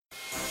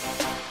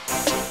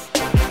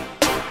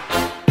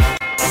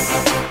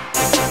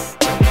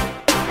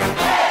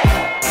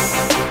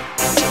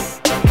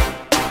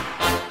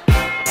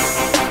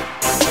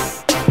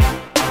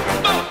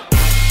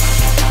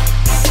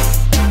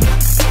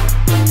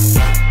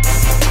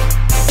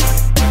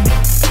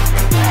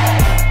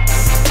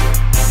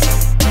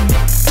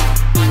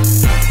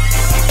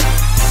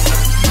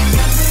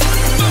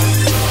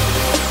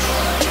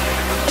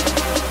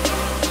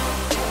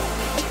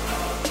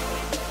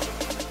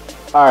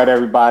All right,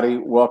 everybody.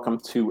 Welcome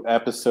to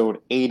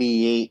episode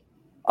 88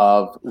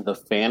 of the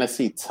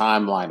Fantasy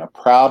Timeline, a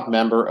proud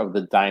member of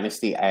the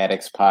Dynasty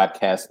Addicts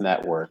Podcast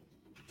Network.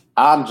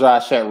 I'm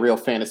Josh at Real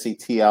Fantasy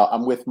TL.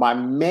 I'm with my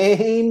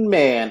main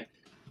man,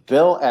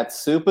 Bill at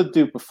Super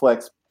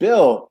Duperflex.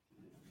 Bill,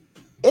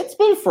 it's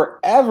been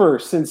forever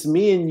since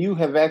me and you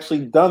have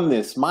actually done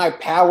this. My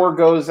power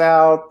goes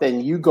out,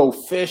 then you go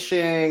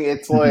fishing.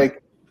 It's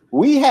like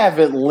we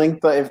haven't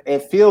linked.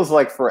 It feels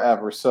like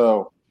forever.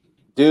 So,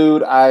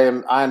 dude,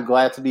 I'm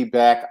glad to be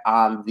back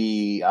on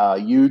the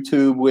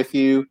YouTube with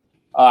you.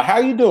 How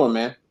you doing,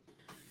 man?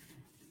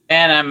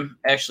 And I'm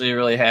actually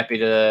really happy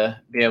to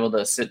be able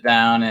to sit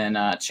down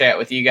and chat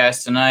with you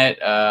guys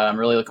tonight. I'm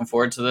really looking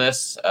forward to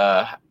this.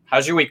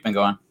 How's your week been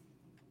going?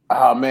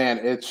 Oh man,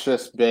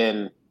 it's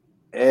been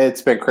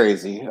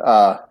crazy.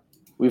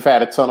 We've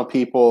had a ton of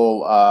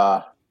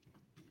people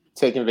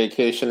taking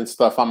vacation and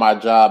stuff on my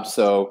job,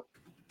 so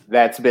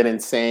that's been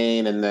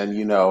insane. And then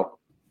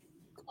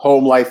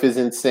home life is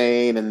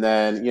insane, and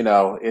then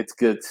it's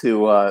good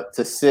to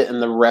sit in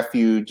the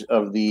refuge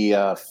of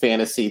the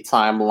fantasy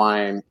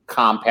timeline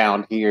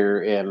compound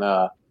here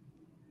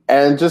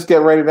and just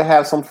get ready to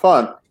have some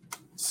fun.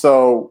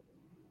 So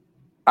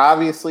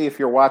obviously, if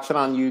you're watching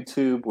on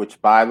YouTube, which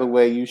by the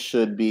way you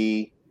should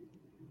be,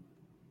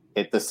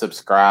 hit the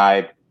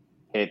subscribe,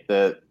 hit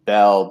the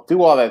bell,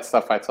 do all that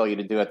stuff I tell you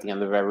to do at the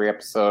end of every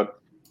episode,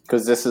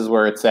 because this is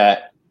where it's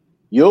at.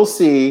 You'll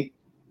see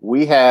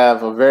we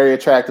have a very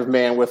attractive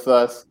man with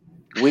us.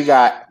 We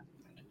got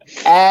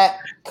at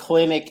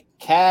Clinic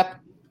Cap.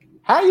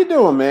 How you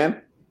doing,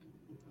 man?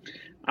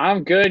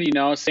 I'm good.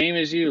 Same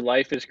as you.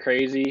 Life is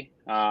crazy.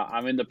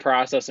 I'm in the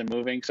process of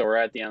moving, so we're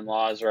at the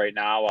in-laws right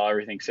now while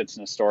everything sits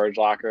in a storage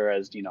locker.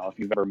 As you know, if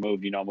you've ever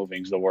moved,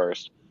 moving's the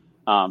worst.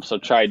 So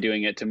try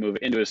doing it to move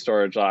into a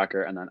storage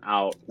locker and then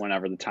out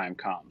whenever the time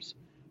comes.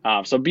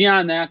 So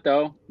beyond that,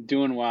 though,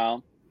 doing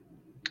well.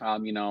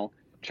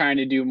 Trying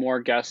to do more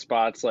guest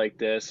spots like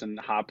this and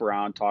hop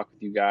around, talk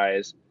with you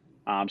guys.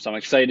 So I'm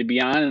excited to be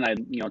on, and I,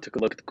 took a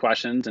look at the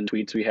questions and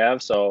tweets we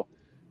have. So,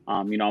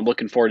 I'm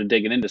looking forward to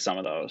digging into some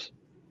of those.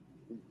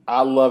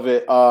 I love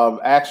it.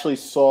 Actually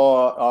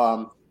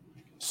saw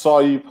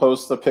you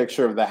post a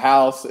picture of the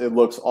house. It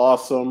looks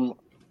awesome.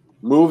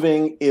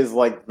 Moving is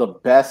like the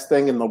best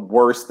thing and the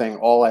worst thing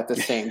all at the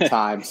same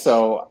time.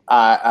 So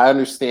I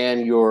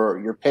understand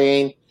your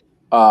pain.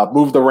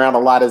 Moved around a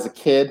lot as a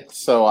kid,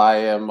 so I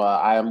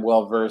am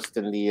well versed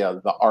in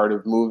the art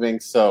of moving.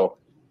 So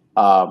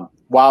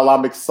while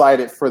I'm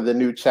excited for the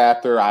new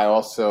chapter, I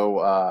also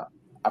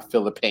I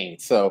feel the pain.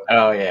 So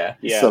yeah.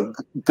 So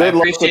good. I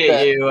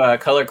appreciate you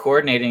color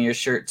coordinating your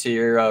shirt to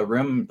your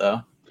room,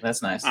 though.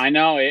 That's nice. I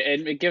know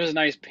it gives a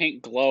nice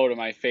pink glow to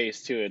my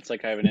face too. It's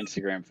like I have an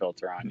Instagram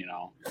filter on,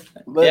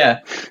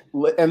 Yeah.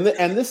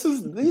 And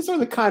these are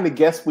the kind of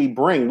guests we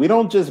bring. We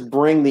don't just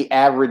bring the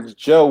average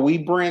Joe. We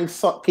bring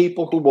some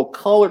people who will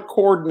color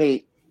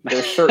coordinate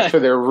their shirt to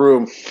their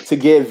room to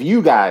give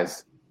you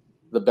guys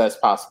the best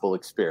possible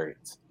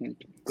experience.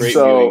 Great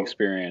viewing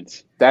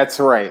experience. That's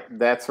right.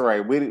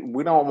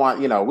 We don't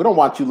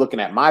want you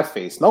looking at my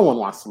face. No one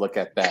wants to look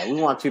at that.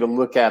 We want you to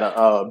look at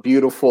a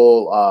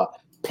beautiful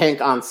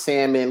pink on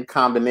salmon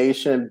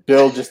combination.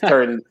 Bill just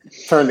turned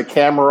the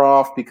camera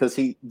off because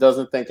he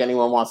doesn't think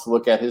anyone wants to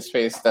look at his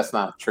face. That's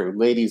not true.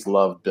 Ladies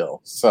love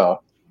Bill.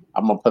 So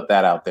I'm gonna put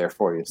that out there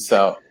for you.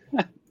 So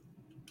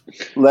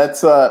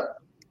let's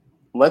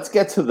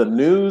get to the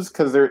news,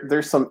 because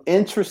there's some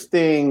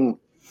interesting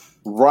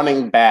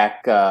running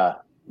back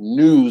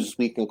news,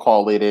 we can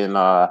call it, in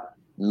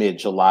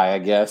mid-July, I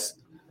guess.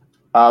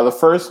 The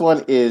first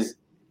one is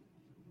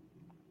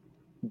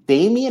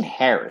Damian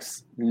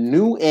Harris,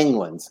 New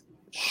England's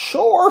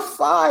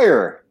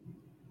surefire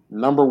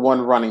number one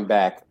running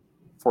back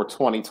for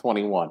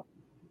 2021.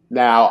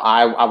 Now,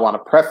 I want to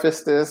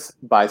preface this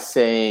by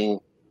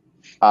saying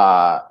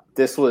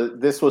this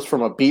was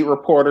from a beat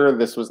reporter.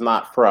 This was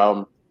not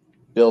from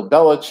Bill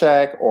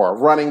Belichick or a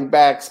running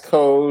backs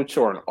coach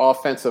or an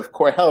offensive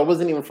coordinator. Hell, it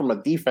wasn't even from a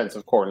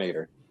defensive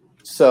coordinator.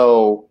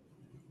 So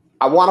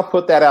I want to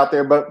put that out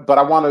there, but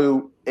I want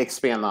to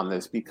expand on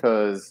this,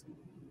 because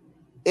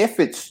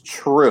if it's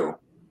true,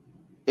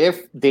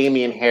 if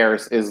Damian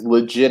Harris is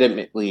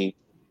legitimately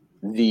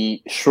the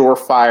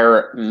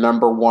surefire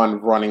number one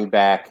running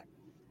back,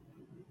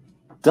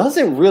 does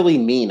it really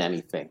mean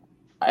anything?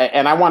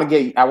 And I want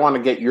to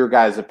get your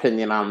guys'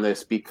 opinion on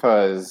this,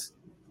 because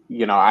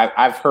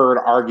I've heard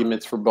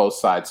arguments for both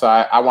sides. So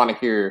I want to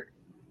hear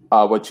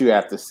what you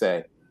have to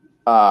say.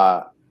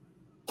 Kat,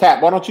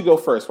 why don't you go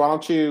first? Why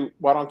don't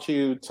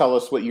you tell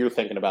us what you're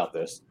thinking about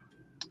this?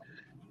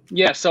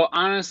 Yeah, so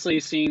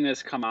honestly, seeing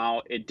this come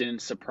out, it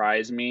didn't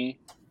surprise me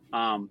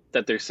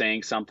that they're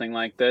saying something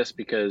like this,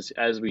 because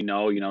as we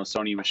know,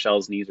 Sony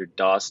Michel's knees are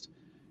dust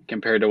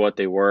compared to what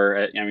they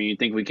were. I mean, you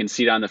think we can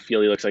see it on the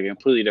field. He looks like a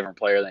completely different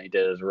player than he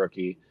did as a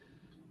rookie.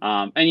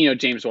 And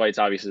James White's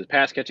obviously the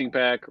pass catching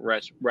back.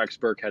 Rex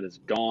Burkhead is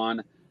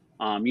gone.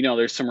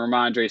 There's some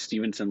Ramondre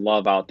Stevenson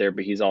love out there,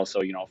 but he's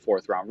also, a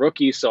fourth round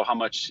rookie. So how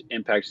much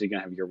impact is he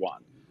going to have year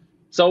one?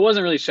 So it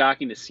wasn't really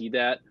shocking to see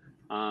that.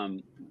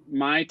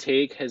 My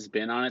take has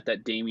been on it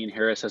that Damian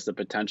Harris has the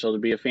potential to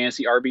be a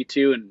fantasy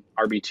RB2, and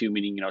RB2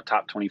 meaning,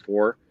 top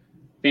 24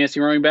 fantasy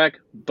running back.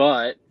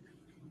 But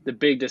the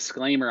big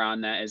disclaimer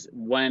on that is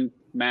when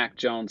Mac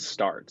Jones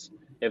starts.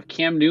 If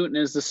Cam Newton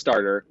is the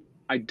starter,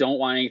 I don't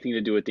want anything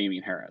to do with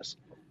Damian Harris.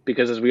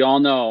 Because as we all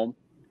know,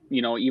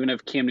 even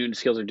if Cam Newton's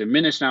skills are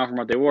diminished now from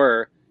what they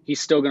were,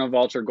 he's still going to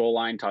vulture goal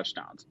line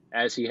touchdowns,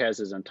 as he has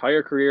his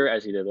entire career,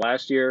 as he did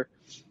last year.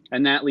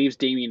 And that leaves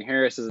Damian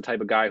Harris as the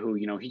type of guy who,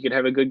 he could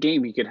have a good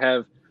game. He could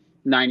have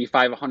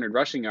 95, 100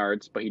 rushing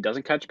yards, but he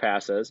doesn't catch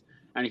passes.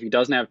 And if he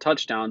doesn't have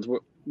touchdowns,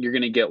 you're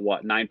going to get,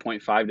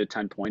 9.5 to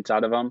 10 points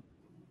out of him,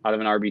 out of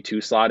an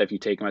RB2 slot if you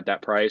take him at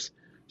that price.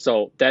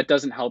 So that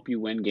doesn't help you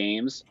win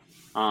games.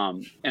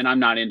 And I'm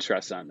not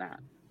interested in that.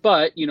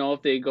 But,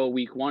 if they go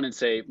week 1 and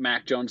say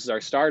Mac Jones is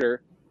our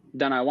starter,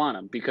 then I want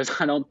him, because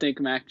I don't think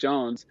Mac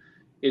Jones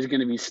is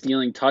going to be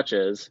stealing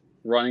touches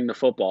running the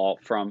football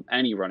from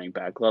any running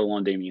back, let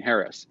alone Damian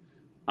Harris.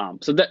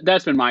 So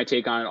that's been my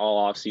take on it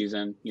all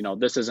offseason.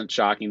 This isn't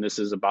shocking. This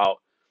is about,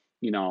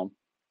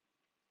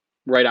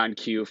 right on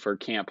cue for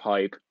camp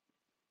hype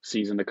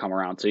season to come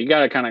around. So you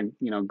got to kind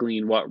of,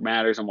 glean what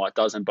matters and what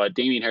doesn't. But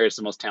Damian Harris is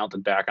the most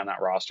talented back on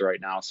that roster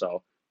right now.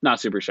 So not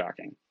super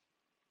shocking.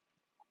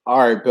 All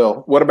right,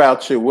 Bill. What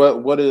about you?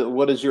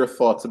 What is your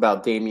thoughts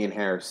about Damian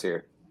Harris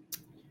here?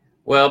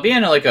 Well,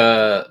 being like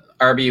a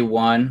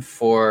RB1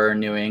 for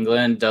New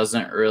England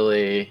doesn't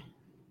really,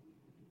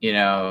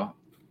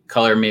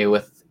 color me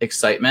with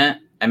excitement.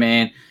 I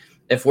mean,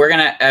 if we're going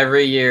to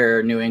every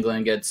year, New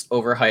England gets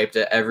overhyped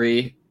at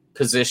every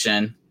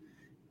position,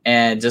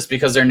 and just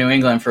because they're New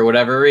England for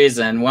whatever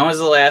reason, when was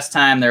the last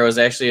time there was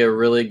actually a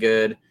really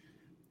good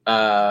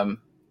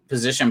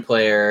position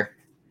player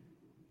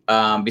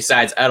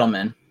besides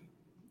Edelman?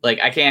 Like,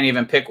 I can't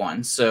even pick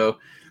one. So,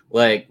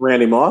 like,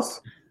 Randy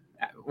Moss?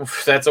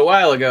 That's a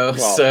while ago.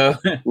 Well, so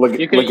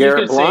you could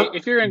say,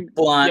 if you're in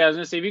Blunt. Yeah, I was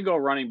gonna say, if you go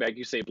running back,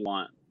 you say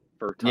Blunt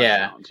for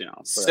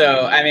touchdowns.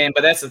 So I mean,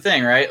 but that's the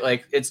thing, right?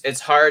 Like, it's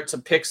hard to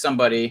pick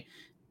somebody,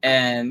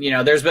 and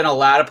there's been a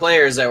lot of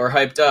players that were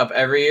hyped up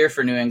every year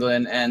for New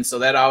England, and so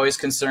that always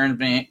concerned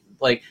me.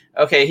 Like,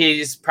 okay,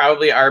 he's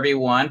probably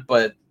RB1,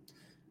 but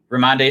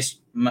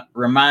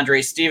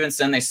Ramondre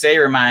Stevenson, they say,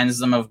 reminds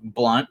them of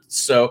Blunt.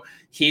 So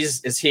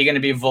is he going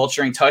to be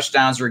vulturing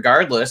touchdowns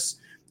regardless?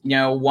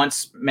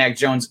 Once Mac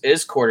Jones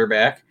is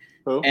quarterback.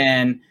 Oh.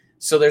 And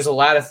so there's a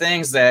lot of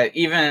things that,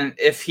 even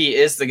if he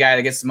is the guy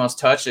that gets the most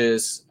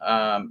touches,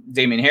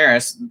 Damian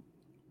Harris,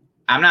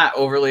 I'm not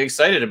overly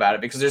excited about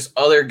it, because there's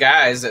other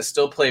guys that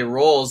still play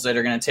roles that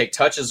are going to take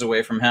touches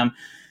away from him,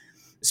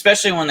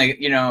 especially when they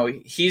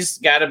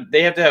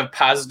have to have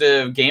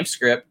positive game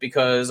script,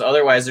 because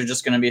otherwise they're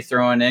just going to be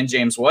throwing in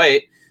James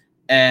White.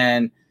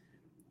 And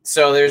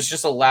so there's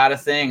just a lot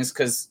of things,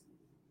 because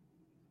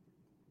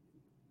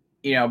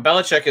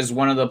Belichick is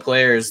one of the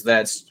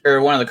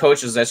one of the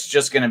coaches that's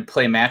just going to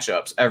play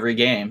matchups every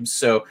game.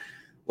 So,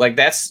 like,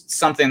 that's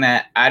something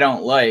that I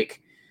don't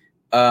like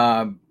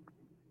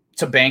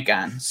to bank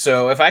on.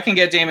 So if I can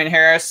get Damian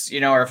Harris,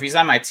 or if he's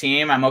on my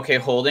team, I'm okay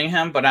holding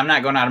him, but I'm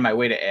not going out of my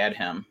way to add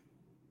him.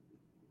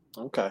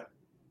 Okay.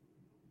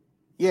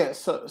 Yeah,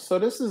 so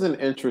this is an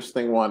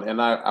interesting one,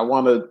 and I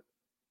want to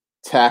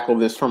tackle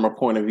this from a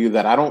point of view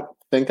that I don't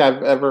think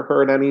I've ever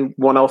heard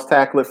anyone else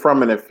tackle it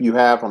from. And if you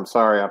have, I'm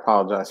sorry, I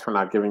apologize for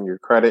not giving you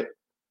credit.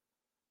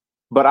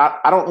 But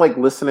I don't like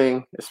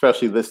listening,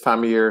 especially this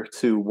time of year,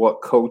 to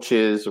what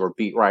coaches or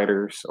beat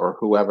writers or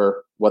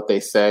whoever, what they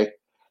say.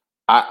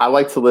 I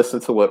like to listen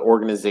to what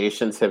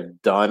organizations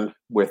have done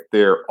with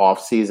their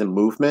offseason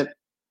movement.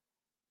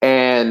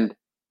 And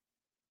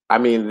I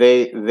mean,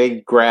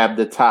 they grabbed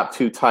the top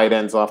 2 tight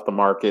ends off the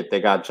market. They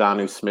got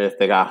Jonnu Smith.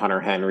 They got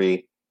Hunter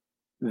Henry.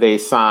 They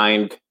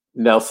signed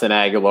Nelson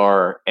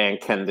Aguilar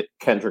and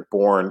Kendrick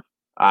Bourne.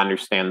 I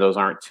understand those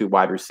aren't 2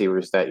 wide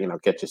receivers that,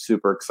 get you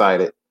super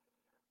excited.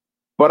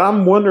 But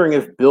I'm wondering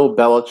if Bill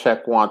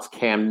Belichick wants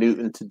Cam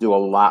Newton to do a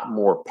lot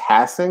more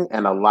passing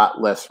and a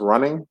lot less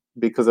running,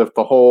 because if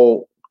the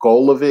whole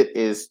goal of it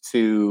is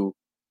to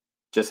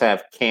just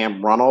have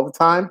Cam run all the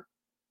time,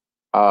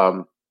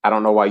 I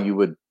don't know why you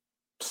would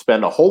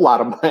spend a whole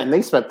lot of money, and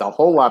they spent a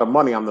whole lot of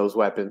money on those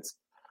weapons,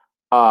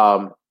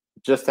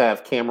 just to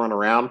have Cam run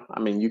around. I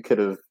mean, you could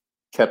have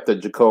kept the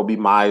Jacoby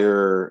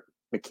Meyer,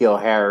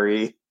 N'Keal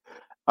Harry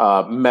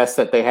mess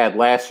that they had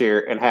last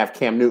year and have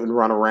Cam Newton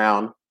run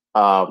around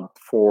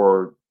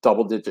for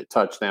double-digit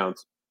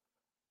touchdowns.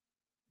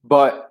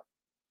 But,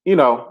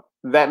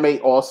 that may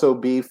also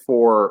be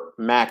for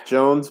Mac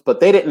Jones, but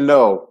they didn't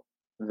know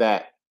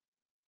that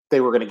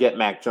they were going to get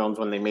Mac Jones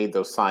when they made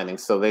those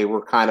signings. So they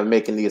were kind of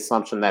making the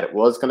assumption that it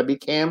was going to be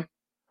Cam.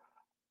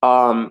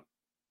 And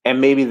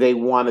maybe they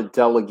want to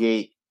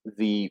delegate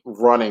the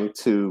running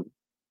to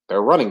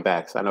their running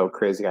backs. I know,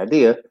 crazy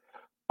idea.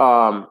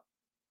 But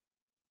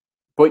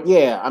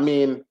yeah, I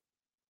mean,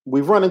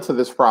 we've run into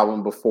this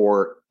problem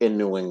before in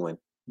New England,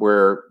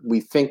 where we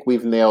think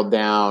we've nailed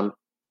down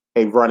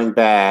a running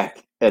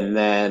back, and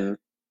then,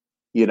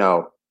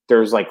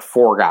 there's like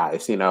 4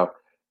 guys,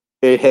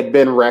 it had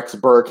been Rex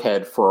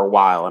Burkhead for a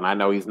while, and I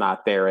know he's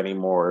not there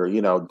anymore.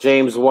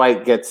 James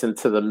White gets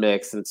into the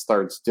mix and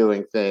starts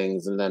doing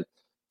things, and then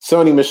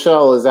Sony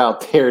Michel is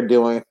out there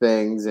doing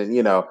things, and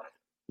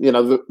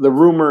the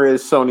rumor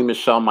is Sony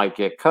Michel might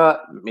get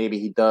cut. Maybe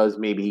he does,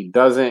 maybe he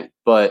doesn't.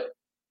 But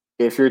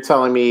if you're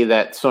telling me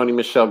that Sony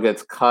Michel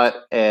gets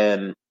cut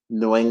and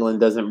New England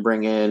doesn't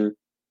bring in,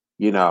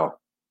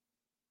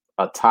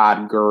 a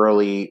Todd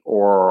Gurley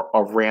or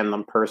a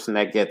random person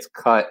that gets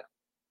cut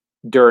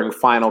during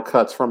final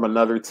cuts from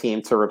another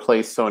team to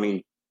replace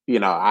Sony,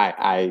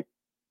 I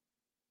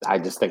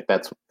just think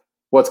that's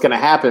what's going to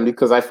happen,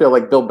 because I feel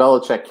like Bill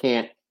Belichick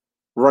can't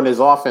run his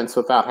offense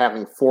without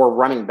having 4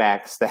 running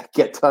backs that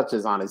get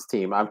touches on his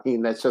team. I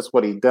mean, that's just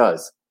what he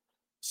does.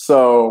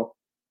 So,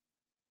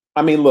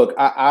 I mean, look,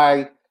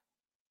 I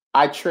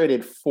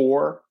traded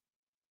for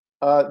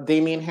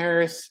Damian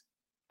Harris.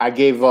 I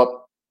gave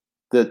up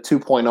the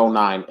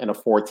 2.09 in a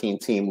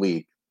 14-team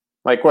league.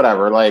 Like,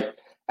 whatever. Like,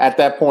 at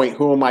that point,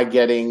 who am I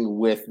getting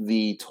with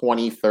the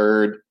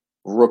 23rd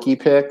rookie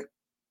pick?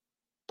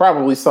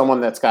 Probably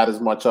someone that's got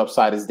as much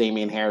upside as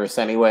Damian Harris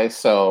anyway.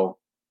 So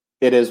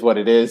it is what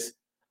it is.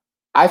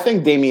 I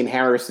think Damian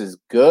Harris is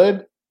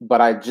good,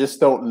 but I just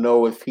don't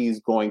know if he's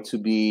going to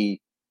be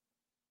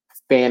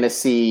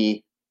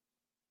fantasy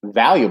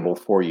valuable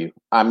for you.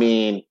 I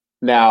mean,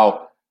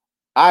 now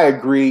I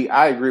agree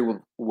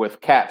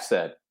with Cap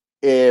said.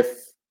 If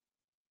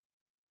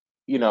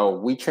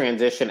we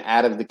transition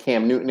out of the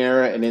Cam Newton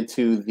era and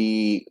into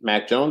the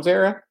Mac Jones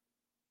era,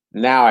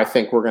 now I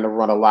think we're going to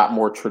run a lot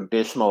more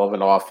traditional of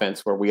an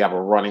offense where we have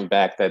a running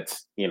back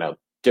that's,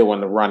 doing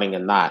the running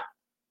and not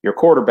your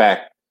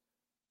quarterback.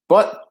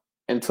 But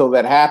until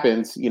that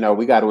happens,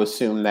 we got to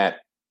assume that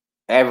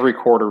every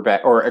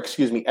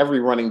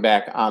running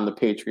back on the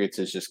Patriots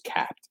is just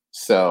capped.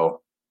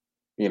 So,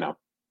 there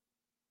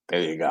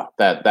you go.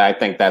 That I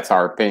think that's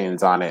our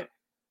opinions on it.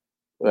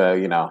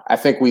 I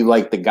think we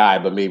like the guy,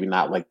 but maybe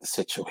not like the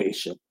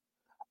situation.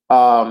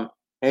 And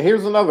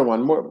here's another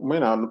one.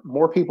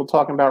 More people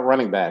talking about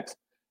running backs.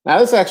 Now,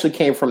 this actually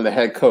came from the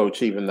head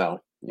coach, even though,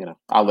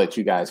 I'll let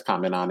you guys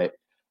comment on it.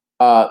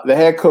 The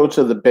head coach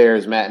of the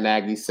Bears, Matt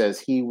Nagy, says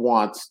he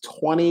wants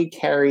 20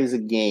 carries a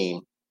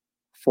game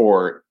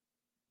for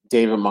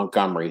David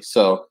Montgomery.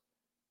 So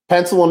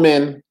pencil him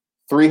in,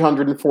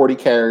 340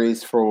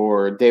 carries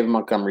for David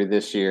Montgomery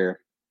this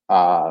year.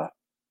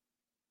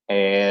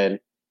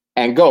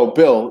 And go,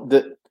 Bill.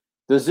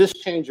 Does this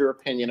change your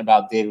opinion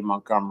about David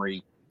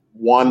Montgomery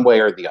one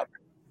way or the other?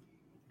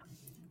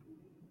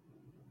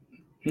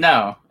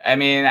 No. I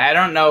mean, I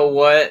don't know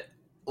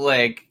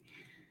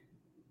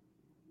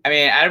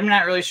I'm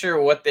not really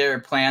sure what their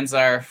plans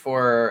are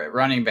for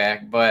running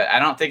back, but I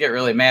don't think it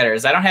really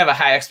matters. I don't have a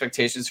high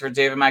expectations for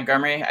David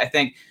Montgomery. I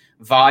think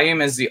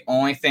volume is the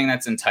only thing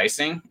that's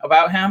enticing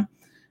about him.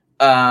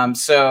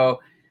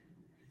 So,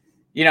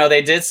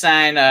 they did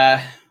sign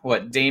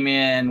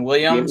Damian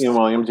Williams.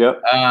 Damian Williams,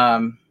 yep.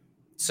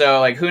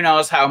 So who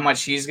knows how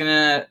much he's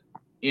gonna,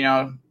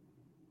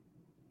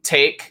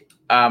 take.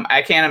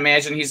 I can't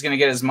imagine he's gonna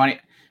get as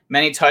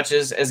many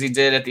touches as he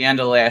did at the end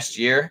of last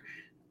year.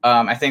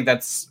 I think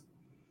that's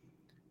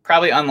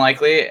probably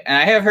unlikely. And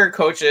I have heard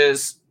coach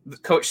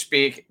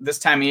speak this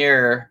time of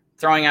year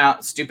throwing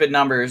out stupid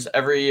numbers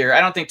every year.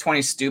 I don't think 20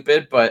 is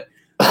stupid, but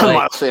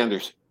Miles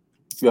Sanders.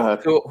 Go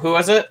ahead. Who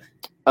was it?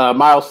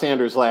 Miles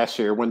Sanders last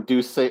year, when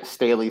Deuce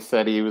Staley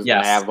said he was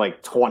going to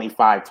have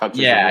 25 touches.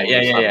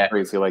 Yeah.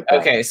 Crazy like that.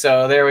 Okay,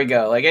 so there we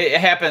go. It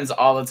happens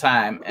all the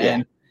time,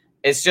 and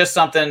it's just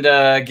something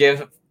to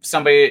give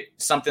somebody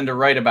something to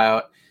write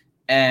about.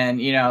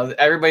 And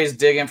everybody's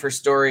digging for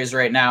stories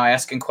right now,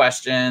 asking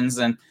questions,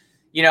 and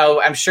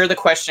I'm sure the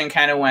question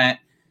kind of went,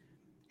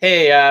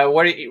 "Hey,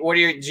 what do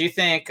you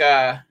think?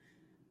 What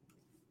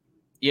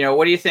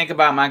do you think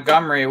about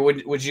Montgomery?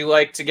 Would you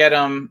like to get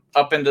him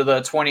up into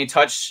the 20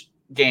 touch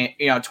game,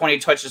 20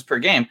 touches per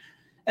game?"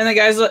 And the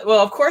guy's like, "Well,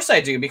 of course I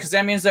do, because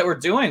that means that we're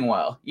doing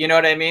well." You know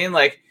what I mean?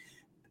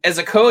 As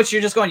a coach,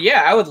 you're just going,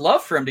 "Yeah, I would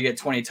love for him to get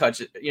 20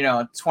 touches,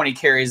 20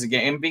 carries a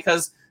game,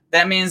 because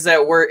that means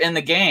that we're in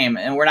the game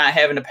and we're not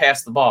having to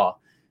pass the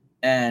ball."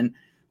 And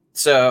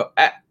so,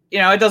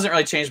 it doesn't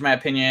really change my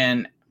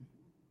opinion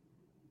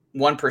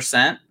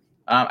 1%.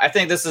 I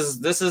think this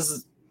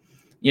is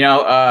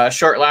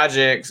Short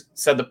Logic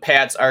said the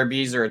Pats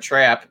RBs are a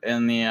trap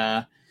in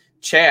the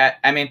chat.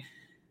 I mean,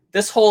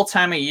 this whole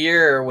time of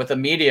year with the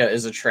media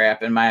is a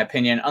trap, in my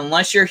opinion,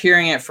 unless you're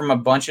hearing it from a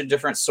bunch of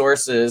different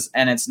sources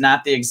and it's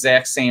not the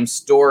exact same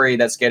story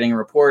that's getting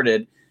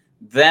reported.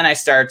 Then I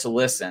start to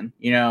listen.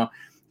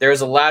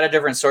 There's a lot of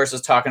different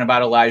sources talking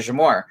about Elijah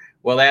Moore.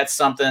 Well, that's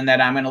something that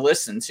I'm going to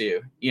listen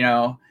to.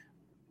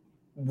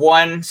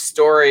 One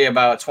story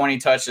about 20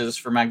 touches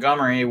for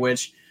Montgomery,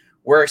 which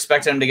we're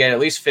expecting him to get at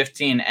least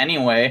 15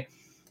 anyway.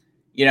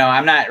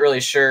 I'm not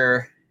really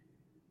sure.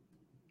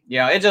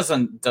 It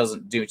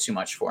doesn't do too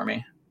much for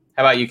me.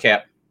 How about you,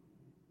 Cap?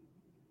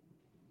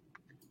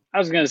 I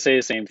was going to say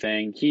the same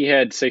thing. He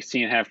had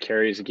 16.5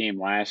 carries a game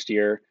last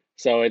year.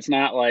 So it's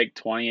not like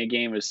 20 a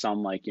game is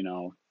some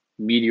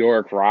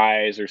meteoric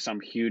rise or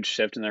some huge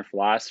shift in their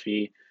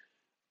philosophy.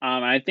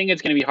 And I think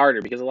it's going to be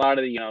harder because a lot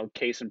of the,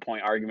 case in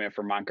point argument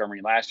for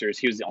Montgomery last year is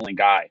he was the only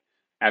guy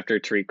after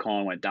Tariq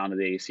Cohen went down to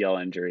the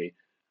ACL injury.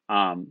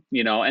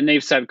 And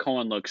they've said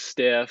Cohen looks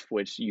stiff,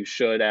 which you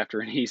should after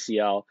an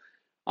ACL.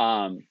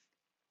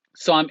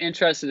 So I'm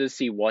interested to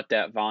see what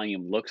that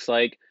volume looks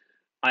like.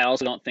 I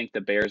also don't think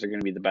the Bears are going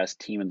to be the best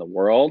team in the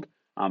world.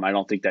 I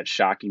don't think that's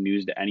shocking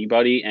news to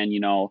anybody. And,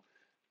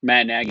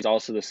 Matt Nagy's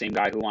also the same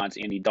guy who wants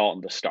Andy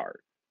Dalton to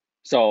start.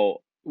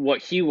 So what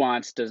he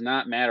wants does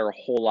not matter a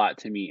whole lot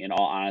to me, in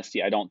all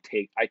honesty. I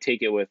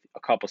take it with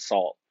a cup of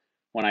salt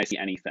when I see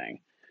anything.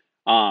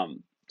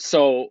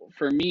 So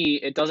for me,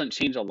 it doesn't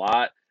change a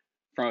lot.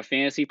 From a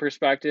fantasy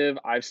perspective,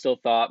 I've still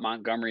thought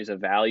Montgomery's a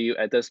value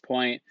at this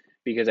point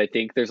because I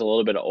think there's a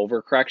little bit of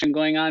overcorrection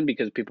going on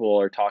because people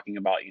are talking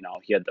about,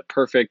 he had the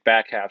perfect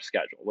back half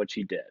schedule, which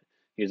he did.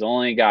 He's the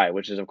only guy,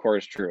 which is, of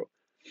course, true.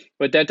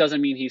 But that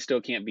doesn't mean he still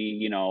can't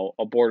be,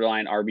 a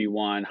borderline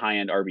RB1,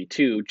 high-end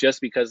RB2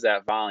 just because of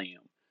that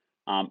volume.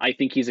 I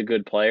think he's a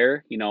good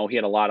player. He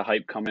had a lot of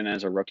hype coming in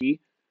as a rookie.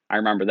 I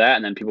remember that.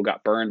 And then people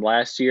got burned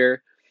last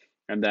year.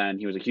 And then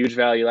he was a huge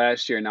value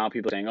last year. And now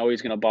people are saying,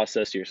 he's going to bust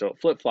this year. So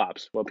it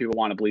flip-flops what people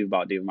want to believe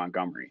about David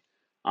Montgomery.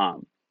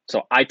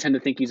 So I tend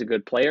to think he's a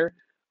good player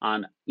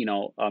on,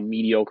 a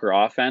mediocre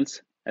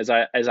offense as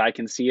I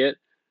can see it.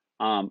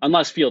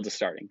 Unless Fields is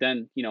starting,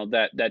 then,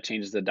 that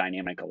changes the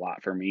dynamic a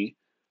lot for me.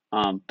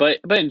 But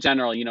in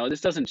general,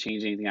 this doesn't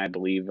change anything I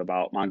believe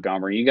about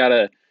Montgomery. You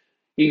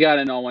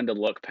gotta know when to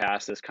look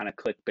past this kind of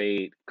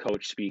clickbait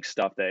coach speak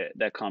stuff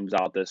that comes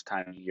out this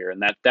time of year.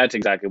 And that's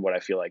exactly what I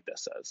feel like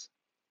this is.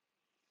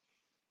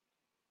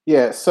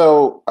 Yeah,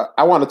 so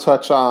I want to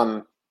touch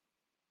on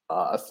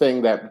a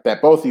thing that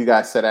both of you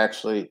guys said,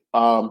 actually.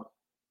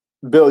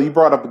 Bill, you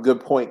brought up a good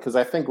point because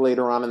I think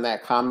later on in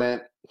that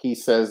comment, he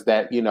says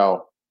that,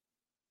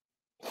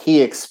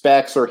 he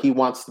expects or he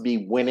wants to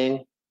be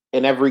winning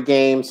in every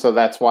game. So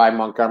that's why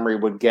Montgomery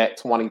would get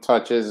 20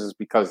 touches is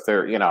because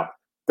they're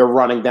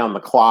running down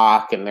the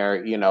clock and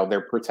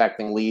they're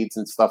protecting leads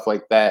and stuff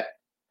like that.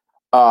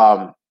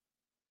 And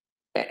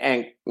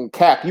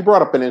Cap, you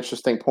brought up an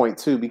interesting point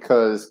too,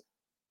 because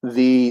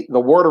the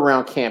word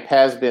around camp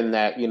has been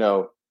that,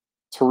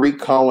 Tariq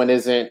Cohen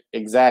isn't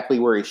exactly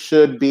where he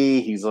should be.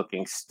 He's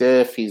looking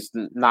stiff. He's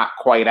not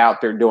quite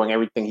out there doing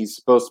everything he's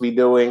supposed to be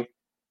doing.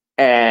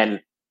 And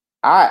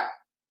I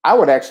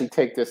would actually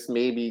take this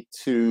maybe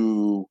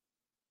to,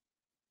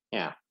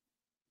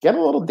 get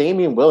a little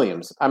Damian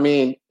Williams. I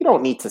mean, you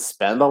don't need to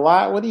spend a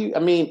lot.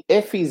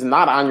 If he's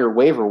not on your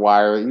waiver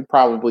wire, you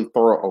probably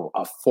throw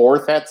a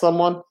fourth at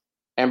someone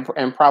and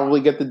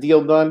probably get the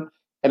deal done.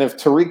 And if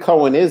Tariq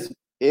Cohen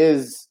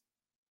is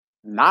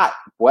not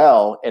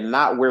well and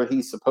not where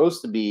he's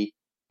supposed to be,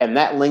 and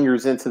that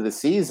lingers into the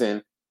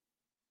season,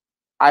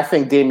 I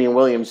think Damian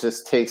Williams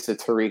just takes the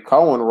Tariq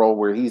Cohen role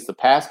where he's the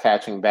pass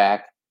catching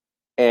back,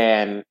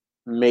 and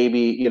maybe,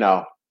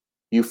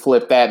 you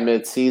flip that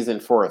mid-season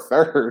for a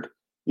third,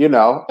 and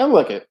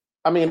look at,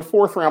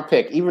 fourth round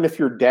pick, even if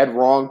you're dead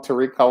wrong,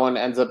 Tariq Cohen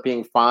ends up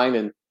being fine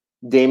and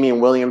Damian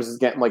Williams is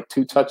getting like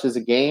 2 touches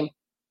a game,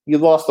 you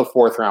lost a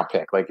fourth round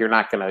pick. Like you're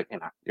not gonna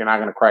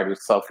cry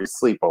yourself your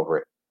sleep over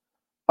it.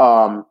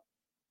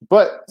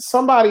 But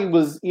somebody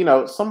was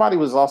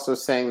also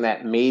saying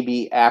that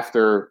maybe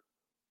after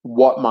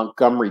what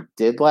Montgomery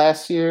did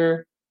last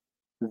year,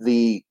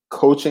 the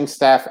coaching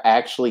staff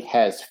actually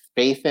has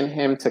faith in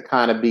him to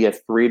kind of be a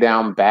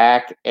 3-down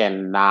back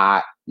and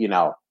not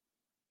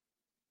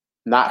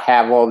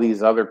have all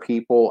these other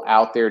people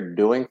out there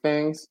doing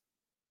things.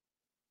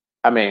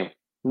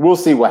 We'll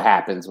see what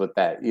happens with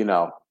that.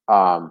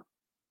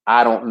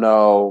 I don't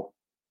know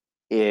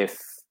if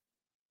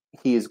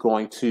he's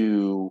going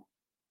to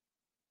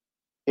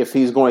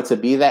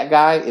be that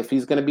guy, if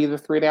he's going to be the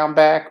 3-down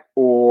back,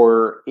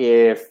 or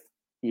if,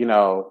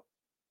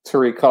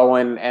 Tariq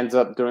Cohen ends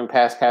up doing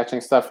pass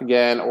catching stuff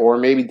again, or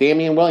maybe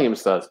Damian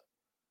Williams does.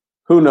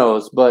 Who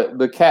knows? But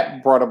the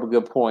Cat brought up a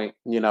good point.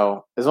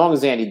 As long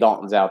as Andy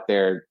Dalton's out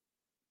there,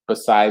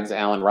 besides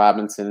Allen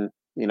Robinson,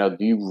 are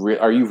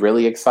you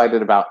really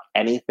excited about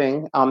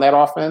anything on that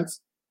offense?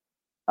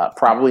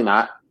 Probably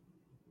not.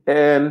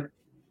 And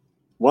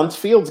once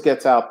Fields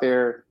gets out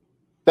there,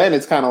 then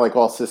it's kind of like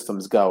all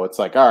systems go. It's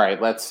like, all right,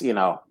 let's see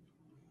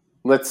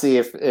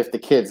if the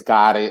kid's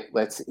got it.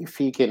 Let's see if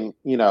he can,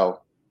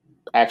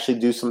 actually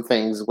do some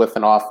things with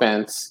an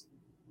offense.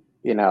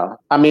 Good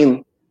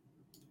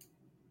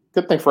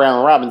thing for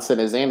Allen Robinson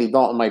is Andy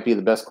Dalton might be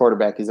the best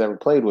quarterback he's ever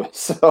played with.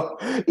 So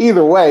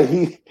either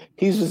way,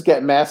 he's just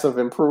getting massive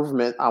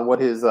improvement on what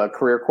his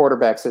career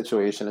quarterback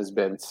situation has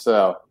been.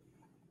 So,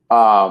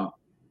 all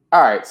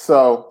right.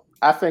 So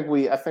I think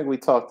we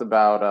talked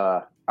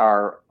about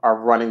our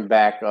running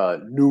back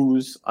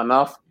news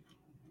enough.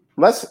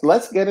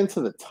 Let's get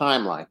into the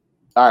timeline.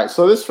 All right.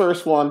 So this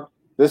first one,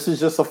 this is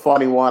just a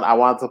funny one. I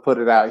wanted to put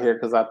it out here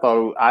because I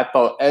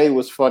thought A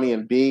was funny,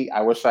 and B,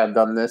 I wish I had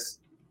done this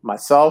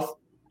myself.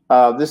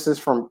 This is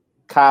from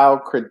Kyle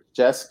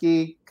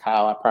Krajewski.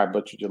 Kyle, I probably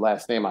butchered your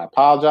last name. I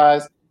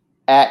apologize.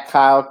 at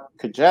Kyle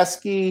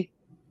Kajeski.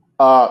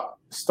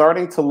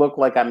 Starting to look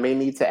like I may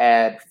need to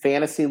add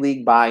fantasy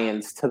league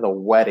buy-ins to the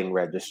wedding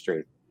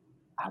registry.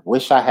 I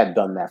wish I had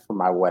done that for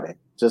my wedding.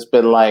 Just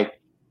been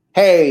like,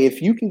 hey,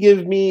 if you can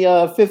give me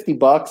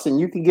 $50 and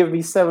you can give me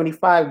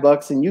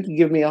 $75 and you can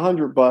give me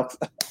 $100,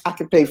 I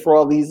can pay for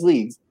all these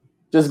leagues.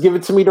 Just give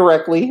it to me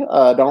directly.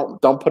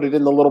 Don't put it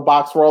in the little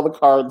box where all the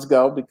cards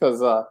go,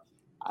 because I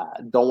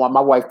don't want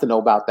my wife to know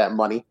about that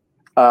money.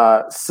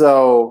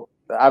 So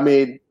I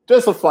mean,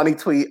 just a funny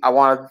tweet. I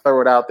wanted to throw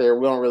it out there.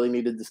 We don't really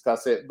need to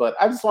discuss it, but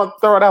I just want to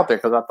throw it out there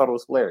because I thought it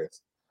was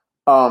hilarious.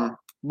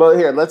 But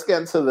here, let's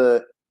get into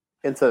the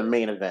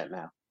main event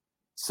now.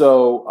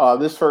 So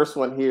this first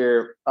one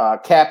here,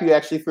 Cap, you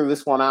actually threw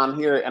this one on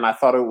here, and I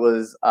thought it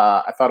was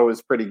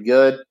pretty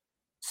good.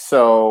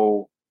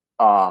 So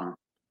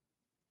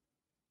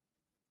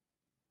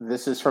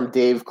this is from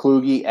Dave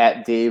Kluge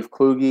at Dave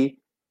Kluge.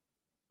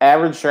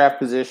 Average draft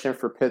position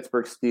for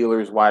Pittsburgh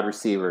Steelers wide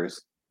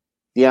receivers.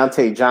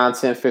 Deontay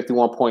Johnson,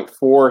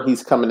 51.4.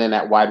 He's coming in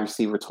at wide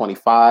receiver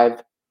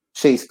 25.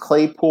 Chase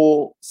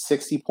Claypool,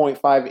 60.5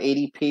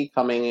 ADP,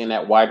 coming in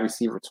at wide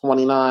receiver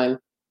 29.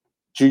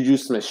 Juju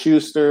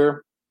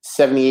Smith-Schuster,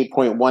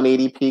 78.1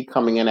 ADP,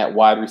 coming in at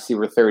wide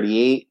receiver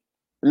 38.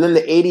 And then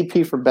the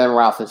ADP for Ben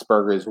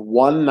Roethlisberger is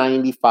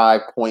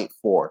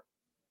 195.4.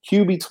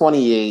 QB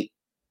 28.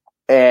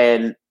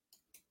 And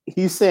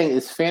he's saying,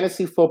 is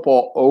fantasy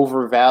football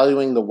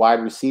overvaluing the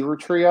wide receiver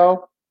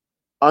trio,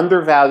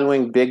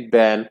 undervaluing Big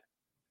Ben,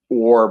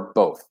 or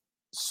both?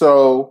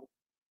 So,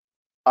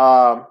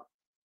 Bill,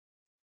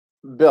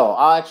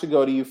 I'll actually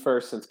go to you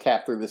first since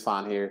Cap threw this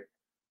on here.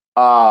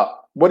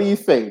 What do you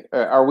think?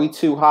 Are we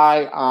too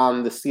high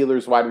on the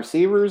Steelers wide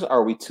receivers?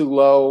 Are we too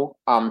low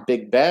on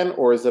Big Ben,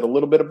 or is it a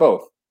little bit of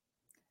both?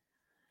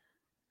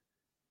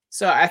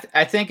 So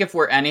I think if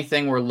we're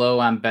anything, we're low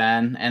on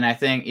Ben, and I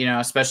think,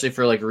 especially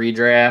for like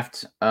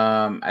redraft,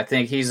 I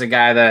think he's a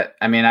guy that,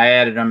 I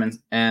added him in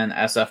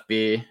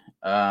SFB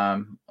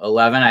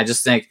 11. I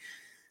just think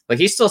like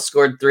he still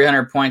scored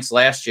 300 points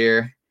last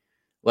year,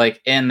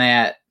 like in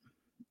that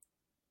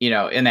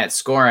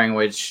scoring,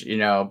 which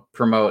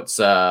promotes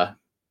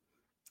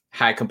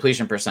high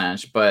completion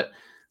percentage, but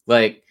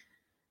like,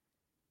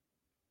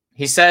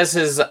 he says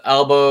his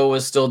elbow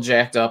was still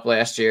jacked up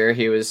last year.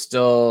 He was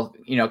still,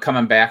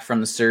 coming back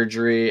from the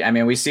surgery.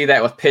 We see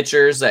that with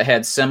pitchers that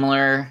had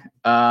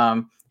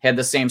had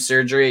the same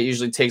surgery. It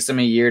usually takes them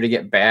a year to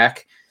get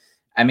back.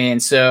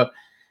 So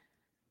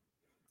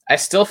I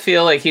still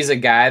feel like he's a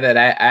guy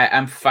that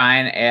I'm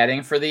fine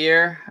adding for the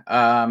year.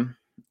 I'm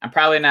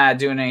probably not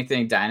doing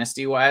anything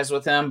dynasty wise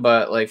with him,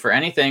 but like for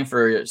anything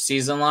for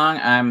season long,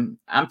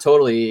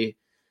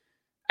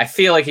 I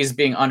feel like he's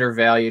being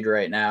undervalued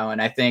right now. And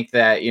I think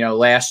that,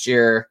 last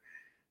year,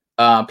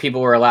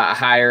 people were a lot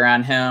higher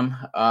on him.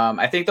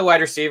 I think the wide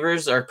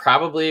receivers are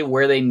probably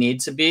where they need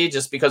to be,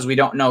 just because we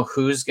don't know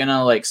who's going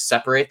to like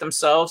separate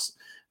themselves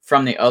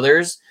from the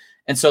others.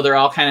 And so they're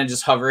all kind of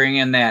just hovering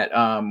in that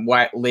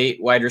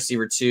late wide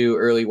receiver 2,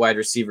 early wide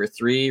receiver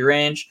 3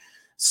 range.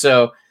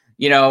 So,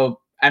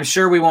 I'm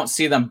sure we won't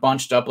see them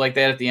bunched up like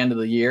that at the end of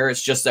the year.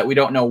 It's just that we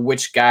don't know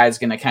which guy is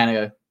going to kind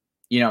of,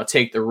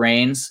 take the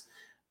reins.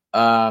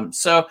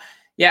 So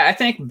yeah, I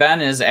think Ben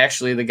is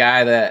actually the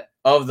guy that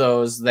of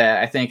those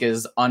that I think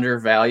is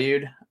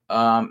undervalued,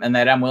 and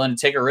that I'm willing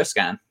to take a risk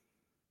on.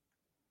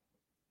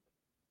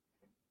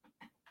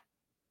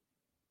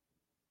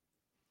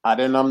 I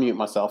didn't unmute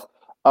myself.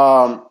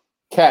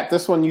 Kat,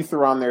 this one you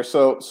threw on there.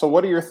 So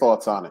what are your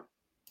thoughts on it?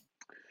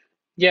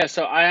 Yeah,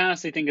 so I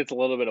honestly think it's a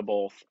little bit of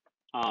both.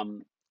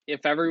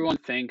 If everyone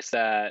thinks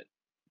that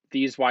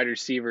these wide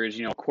receivers,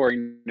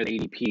 according to the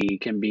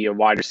ADP, can be a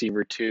wide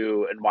receiver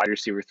 2 and wide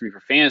receiver 3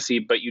 for fantasy,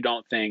 but you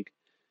don't think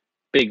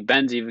Big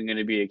Ben's even going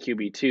to be a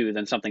QB2,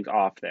 then something's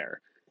off there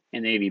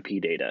in the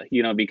ADP data,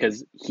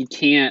 because he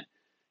can't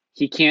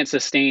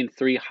sustain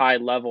 3 high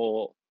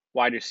level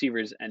wide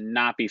receivers and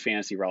not be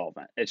fantasy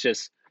relevant.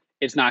 It's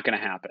not going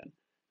to happen.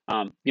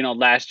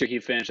 Last year he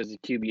finished as a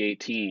QB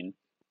 18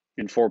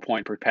 in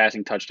 4-point per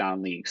passing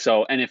touchdown league.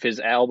 So, and if his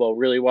elbow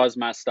really was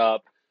messed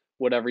up,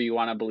 whatever you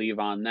want to believe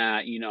on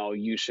that,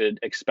 you should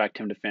expect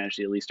him to finish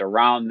at least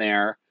around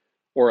there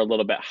or a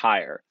little bit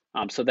higher.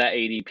 So that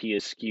ADP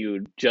is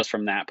skewed just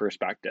from that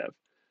perspective.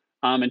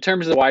 In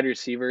terms of the wide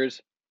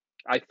receivers,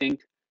 I think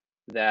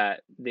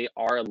that they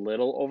are a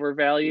little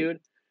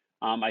overvalued.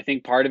 I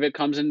think part of it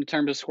comes in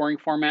terms of scoring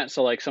format.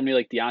 So like somebody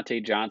like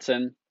Deontay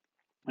Johnson,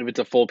 if it's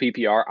a full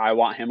PPR, I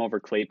want him over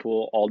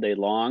Claypool all day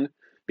long,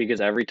 because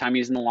every time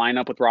he's in the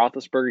lineup with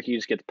Roethlisberger, he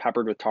just gets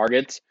peppered with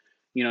targets.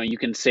 You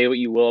can say what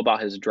you will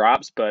about his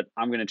drops, but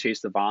I'm going to chase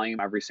the volume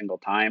every single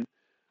time.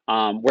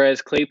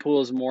 Whereas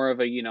Claypool is more of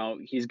a,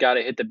 he's got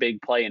to hit the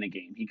big play in a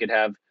game. He could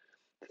have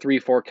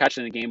 3-4 catches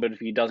in a game, but if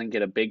he doesn't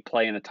get a big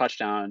play and a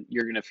touchdown,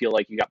 you're going to feel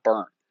like you got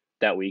burnt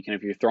that week. And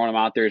if you're throwing him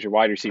out there as your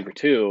wide receiver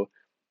 2,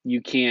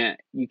 you can't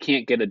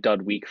get a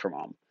dud week from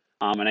him.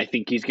 And I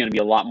think he's going to be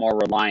a lot more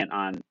reliant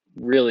on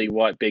really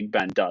what Big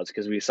Ben does,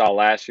 because we saw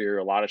last year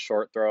a lot of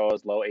short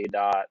throws, low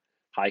ADOT,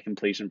 high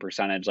completion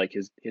percentage. Like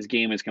his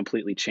game has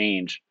completely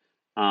changed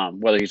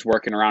Whether he's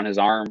working around his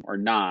arm or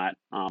not,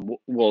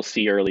 we'll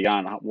see early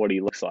on what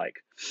he looks like.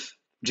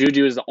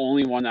 Juju is the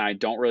only one that I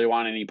don't really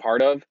want any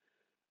part of.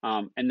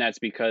 And that's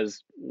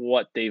because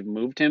what they've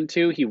moved him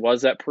to, he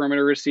was that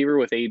perimeter receiver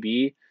with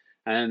AB,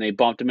 and then they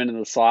bumped him into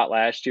the slot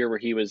last year where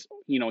he was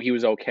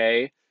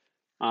okay.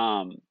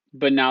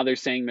 But now they're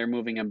saying they're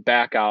moving him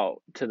back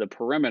out to the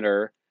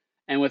perimeter.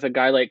 And with a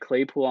guy like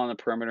Claypool on the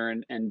perimeter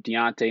and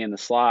Deontay in the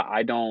slot,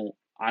 I don't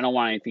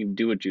want anything to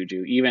do with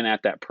Juju, even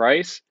at that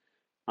price.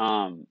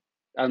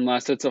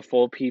 Unless it's a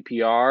full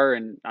PPR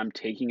and I'm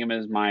taking him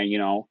as my,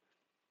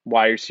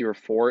 wide receiver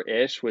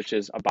 4-ish, which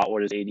is about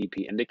what his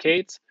ADP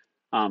indicates,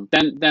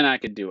 then I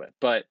could do it.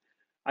 But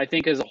I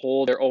think as a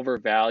whole, they're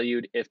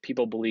overvalued if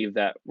people believe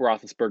that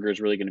Roethlisberger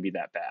is really going to be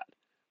that bad.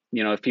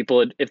 If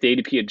the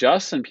ADP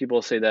adjusts and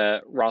people say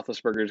that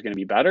Roethlisberger is going to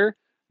be better,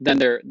 then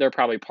they're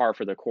probably par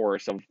for the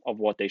course of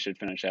what they should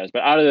finish as.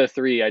 But out of the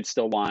three, I'd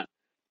still want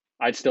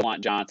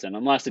Johnson,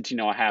 unless it's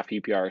a half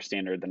PPR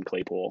standard than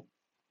Claypool.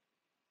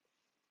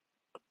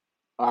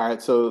 All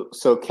right, so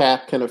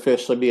Cap can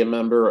officially be a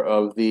member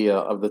of the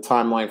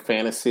Timeline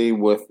Fantasy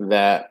with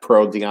that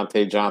pro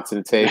Deontay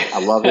Johnson take.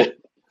 I love it.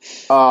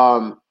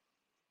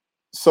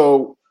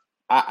 So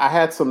I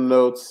had some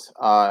notes,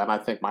 and I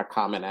think my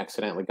comment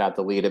accidentally got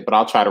deleted, but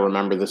I'll try to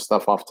remember this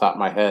stuff off the top of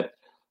my head.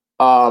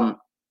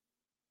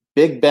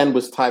 Big Ben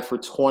was tied for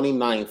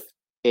 29th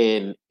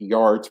in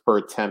yards per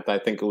attempt. I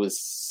think it was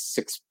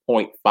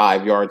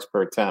 6.5 yards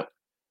per attempt.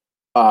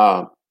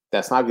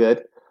 That's not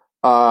good.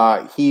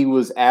 He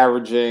was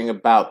averaging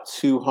about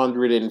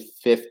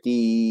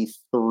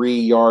 253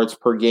 yards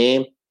per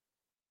game.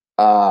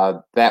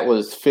 That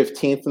was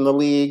 15th in the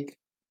league,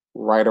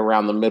 right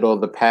around the middle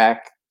of the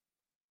pack.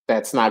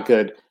 That's not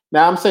good.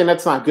 Now, I'm saying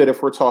that's not good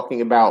if we're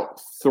talking about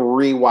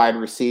three wide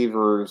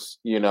receivers,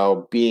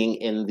 being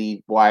in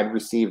the wide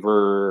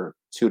receiver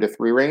 2 to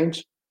 3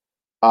 range.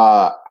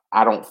 I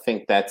don't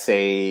think that's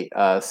a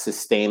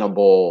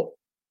sustainable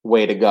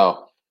way to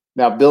go.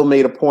 Now, Bill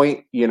made a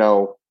point,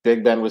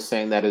 Big Ben was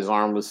saying that his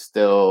arm was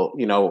still,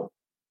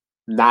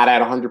 not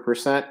at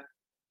 100%.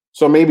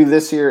 So maybe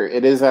this year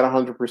it is at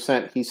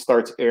 100%. He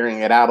starts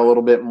airing it out a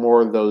little bit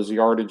more. Those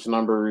yardage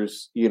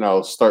numbers,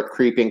 start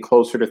creeping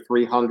closer to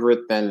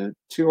 300 than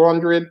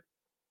 200.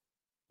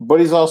 But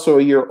he's also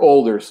a year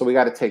older, so we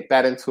got to take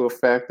that into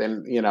effect.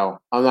 And,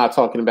 I'm not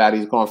talking about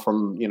he's going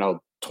from,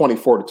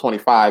 24 to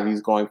 25.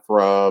 He's going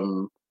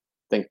from,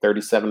 I think,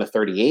 37 to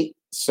 38.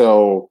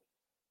 So,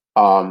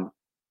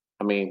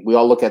 we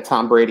all look at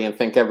Tom Brady and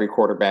think every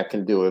quarterback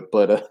can do it,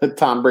 but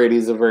Tom Brady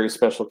is a very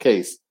special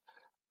case.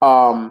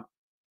 But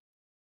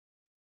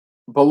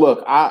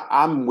look,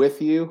 I'm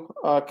with you,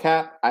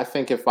 Cap. I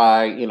think if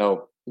I,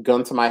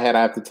 gun to my head,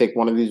 I have to take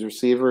one of these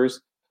receivers.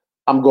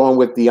 I'm going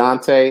with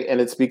Deontay, and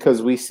it's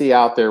because we see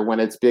out there when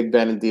it's Big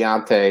Ben and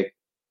Deontay,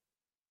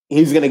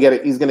 he's gonna get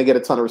it. He's gonna get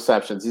a ton of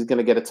receptions. He's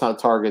gonna get a ton of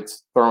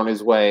targets thrown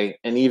his way.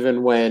 And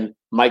even when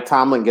Mike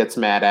Tomlin gets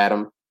mad at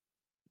him,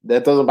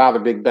 that doesn't bother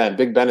Big Ben.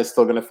 Big Ben is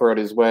still gonna throw it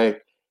his way.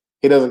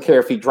 He doesn't care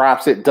if he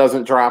drops it,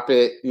 doesn't drop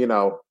it,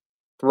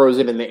 throws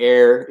it in the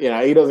air.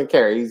 He doesn't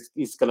care.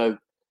 He's gonna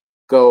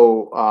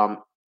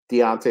go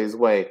Deontay's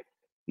way.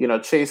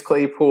 Chase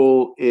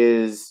Claypool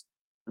is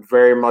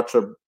very much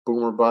a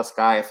boomer bust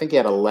guy. I think he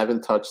had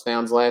 11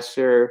 touchdowns last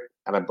year,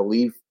 and I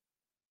believe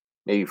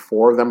maybe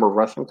 4 of them were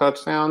rushing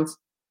touchdowns.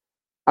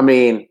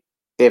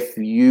 If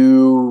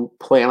you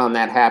plan on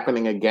that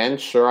happening again,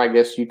 sure, I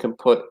guess you can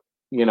put,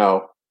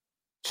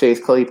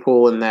 Chase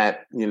Claypool in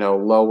that,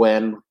 low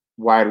end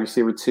wide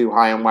receiver 2,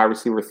 high end wide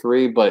receiver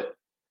 3. But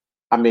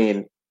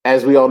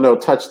as we all know,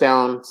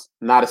 touchdowns,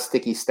 not a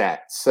sticky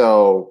stat.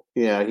 So,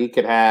 he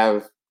could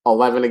have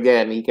 11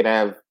 again. He could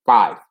have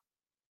 5.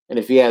 And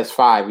if he has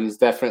 5, he's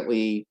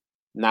definitely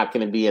not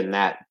going to be in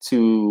that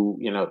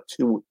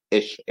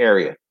 2-ish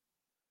area.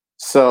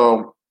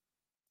 So,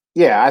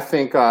 yeah, I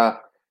think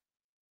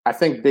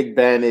Big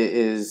Ben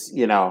is,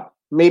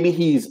 maybe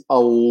he's a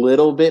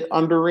little bit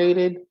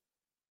underrated,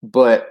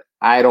 but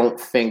I don't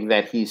think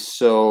that he's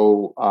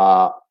so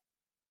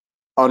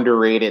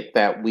underrated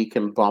that we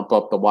can bump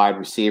up the wide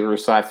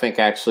receivers. So I think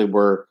actually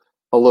we're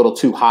a little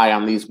too high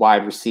on these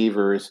wide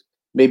receivers,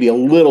 maybe a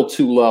little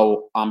too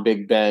low on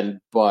Big Ben.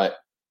 But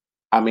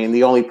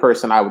the only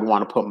person I would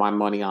want to put my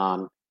money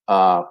on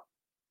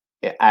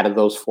out of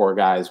those 4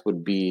 guys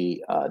would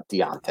be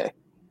Deontay.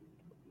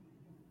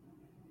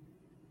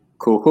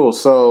 Cool.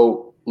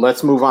 So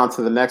let's move on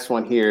to the next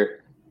one here.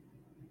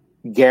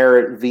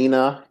 Garrett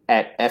Vina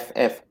at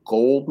FF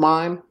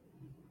Goldmine.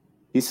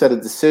 He said, a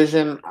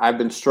decision I've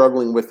been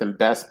struggling with in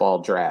best ball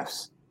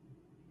drafts.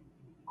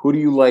 Who do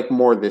you like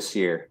more this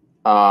year?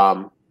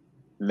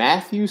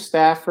 Matthew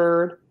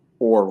Stafford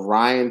or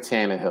Ryan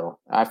Tannehill?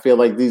 I feel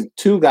like these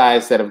 2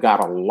 guys that have got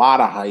a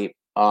lot of hype.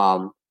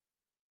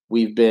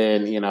 We've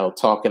been,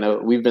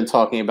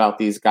 talking about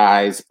these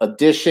guys,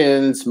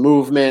 additions,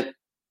 movement,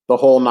 the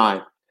whole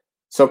 9.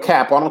 So,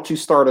 Cap, why don't you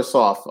start us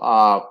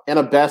off? In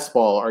a best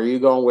ball, are you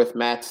going with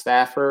Matt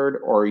Stafford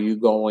or are you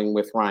going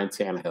with Ryan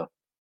Tannehill?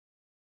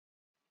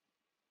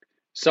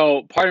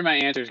 So part of my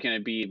answer is going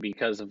to be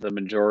because of the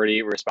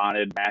majority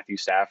responded Matthew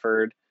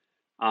Stafford.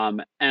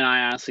 And I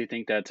honestly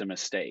think that's a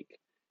mistake.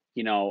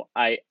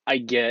 I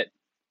get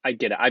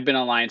it. I've been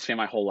a Lions fan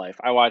my whole life.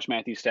 I watched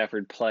Matthew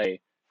Stafford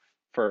play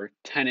for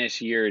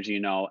 10-ish years,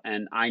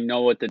 and I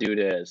know what the dude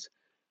is.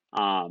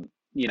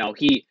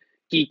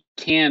 He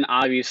can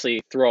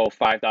obviously throw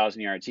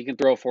 5,000 yards. He can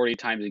throw 40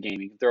 times a game.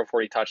 He can throw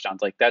 40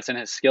 touchdowns. Like, that's in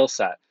his skill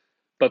set.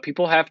 But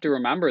people have to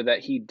remember that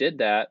he did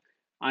that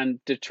on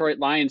Detroit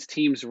Lions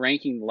teams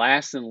ranking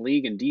last in the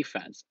league in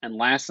defense and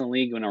last in the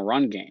league in a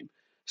run game.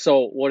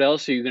 So what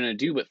else are you going to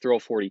do but throw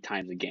 40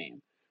 times a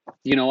game?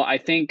 I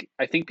think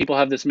people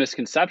have this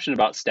misconception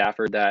about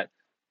Stafford that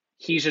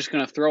he's just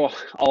going to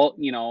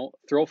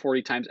throw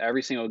 40 times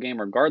every single game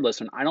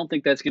regardless. And I don't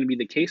think that's going to be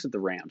the case with the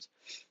Rams.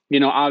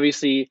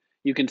 Obviously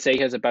you can say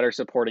he has a better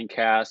supporting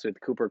cast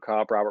with Cooper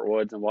Kupp, Robert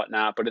Woods and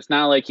whatnot, but it's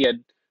not like he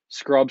had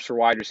scrubs for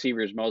wide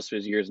receivers most of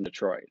his years in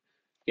Detroit.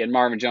 He had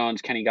Marvin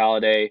Jones, Kenny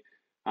Galladay,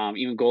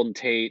 even Golden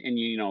Tate, and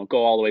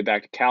go all the way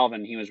back to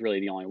Calvin. He was really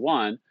the only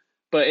one,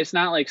 but it's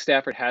not like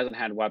Stafford hasn't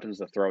had weapons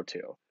to throw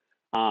to.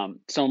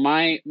 So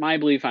my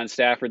belief on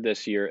Stafford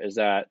this year is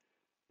that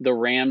the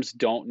Rams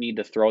don't need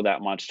to throw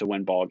that much to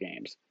win ball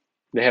games.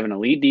 They have an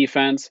elite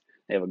defense.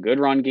 They have a good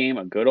run game,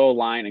 a good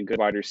O-line, and good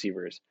wide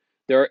receivers.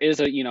 There is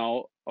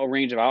a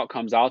range of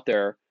outcomes out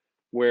there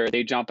where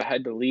they jump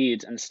ahead to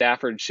leads and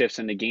Stafford shifts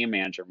into game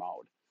manager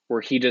mode,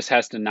 where he just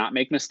has to not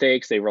make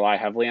mistakes. They rely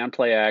heavily on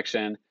play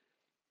action,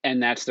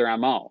 and that's their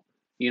MO.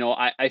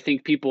 I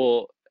think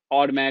people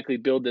automatically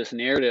build this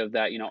narrative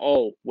that,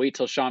 wait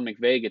till Sean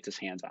McVay gets his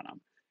hands on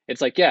him.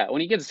 It's like, yeah,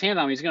 when he gets his hands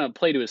on him, he's going to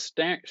play to his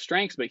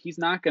strengths, but he's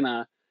not going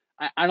to,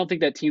 I don't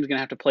think that team's going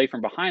to have to play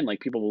from behind like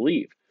people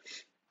believe.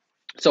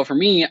 So for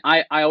me,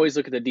 I always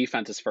look at the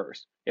defenses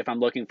first. If I'm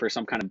looking for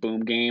some kind of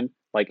boom game,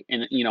 like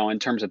in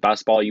terms of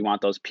best ball, you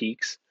want those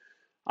peaks.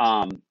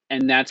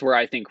 And that's where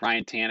I think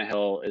Ryan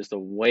Tannehill is the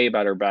way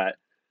better bet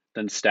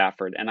than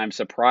Stafford. And I'm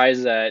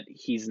surprised that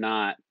he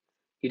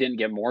didn't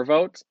get more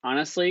votes,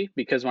 honestly,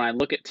 because when I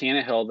look at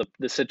Tannehill,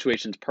 the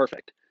situation's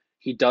perfect.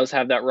 He does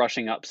have that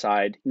rushing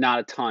upside, not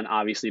a ton,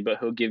 obviously, but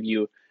he'll give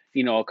you,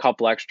 a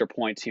couple extra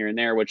points here and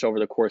there, which over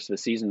the course of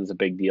the season is a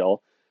big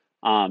deal.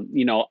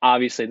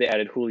 Obviously they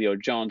added Julio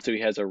Jones, so he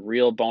has a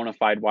real bona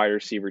fide wide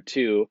receiver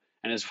two,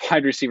 and his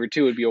wide receiver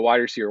two would be a wide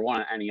receiver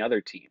one on any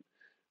other team.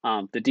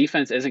 The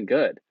defense isn't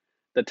good.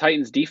 The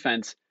Titans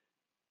defense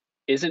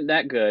isn't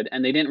that good,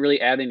 and they didn't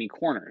really add any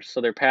corners, so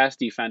their pass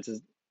defense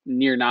is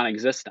near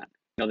non-existent.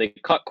 They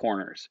cut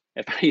corners,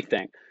 if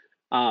anything.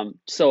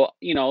 So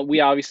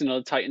we obviously know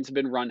the Titans have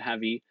been run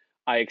heavy.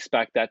 I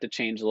expect that to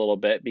change a little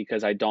bit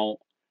because I don't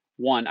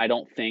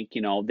think,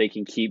 they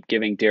can keep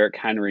giving Derrick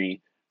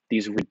Henry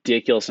these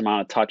ridiculous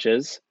amount of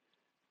touches.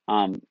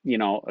 A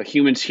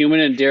human's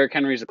human, and Derrick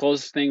Henry is the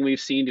closest thing we've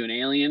seen to an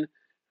alien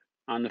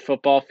on the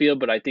football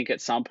field, but I think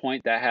at some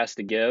point that has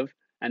to give,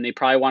 and they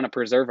probably want to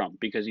preserve him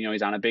because,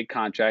 he's on a big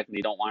contract and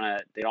they don't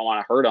want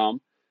to hurt him.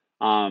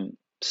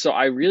 So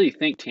I really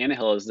think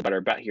Tannehill is the better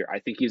bet here. I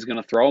think he's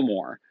going to throw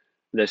more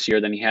this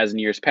year than he has in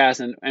years past.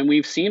 And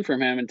we've seen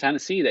from him in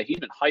Tennessee that he's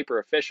been hyper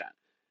efficient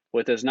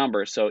with his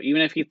numbers. So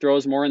even if he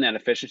throws more and that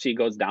efficiency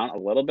goes down a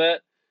little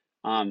bit,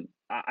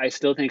 I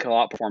still think he'll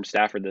outperform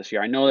Stafford this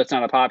year. I know that's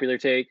not a popular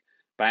take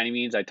by any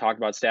means. I talked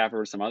about Stafford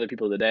with some other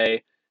people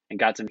today and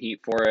got some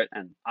heat for it.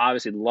 And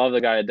obviously love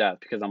the guy to death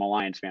because I'm a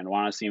Lions fan. I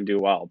want to see him do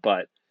well.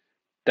 But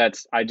I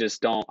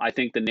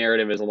think the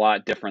narrative is a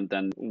lot different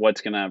than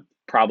what's going to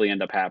probably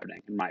end up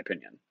happening, in my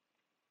opinion.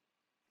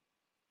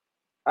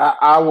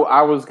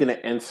 I was going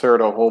to insert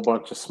a whole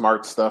bunch of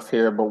smart stuff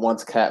here, but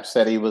once Cap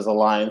said he was a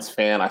Lions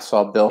fan, I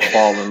saw Bill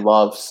fall in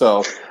love.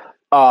 So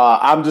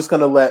I'm just going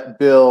to let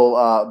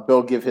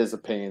Bill give his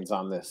opinions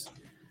on this.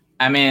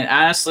 I mean,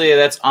 honestly,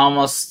 that's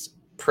almost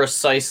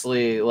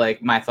precisely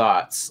like my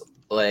thoughts.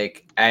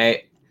 Like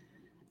I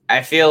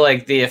feel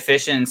like the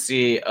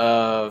efficiency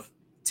of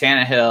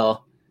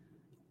Tannehill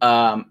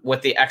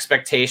with the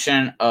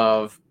expectation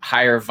of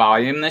higher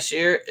volume this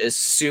year is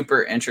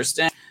super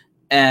interesting.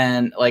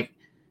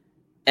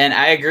 And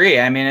I agree.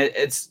 I mean,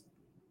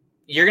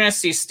 you're going to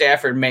see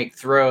Stafford make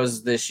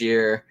throws this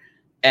year,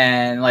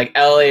 and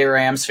LA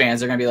Rams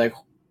fans are going to be like,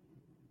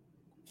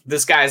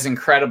 this guy's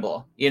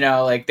incredible.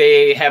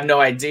 They have no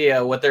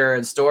idea what they're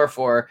in store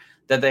for,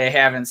 that they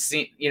haven't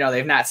seen,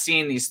 they've not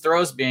seen these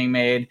throws being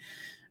made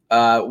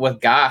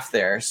with Goff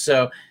there.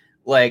 So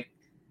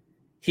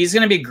he's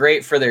going to be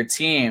great for their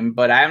team,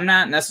 but I'm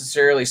not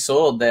necessarily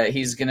sold that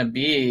he's going to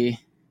be,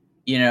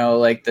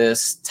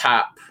 this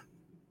top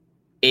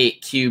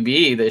 8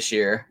 QB this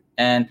year.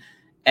 And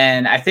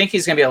I think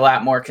he's going to be a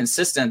lot more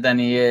consistent than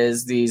he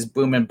is these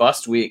boom and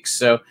bust weeks.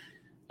 So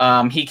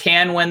he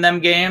can win them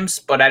games,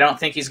 but I don't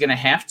think he's going to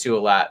have to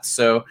a lot.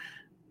 So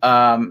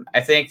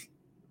I think,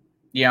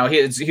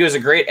 he was a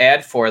great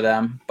ad for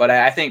them, but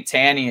I think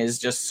Tanny is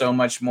just so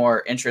much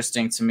more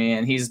interesting to me.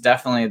 And he's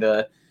definitely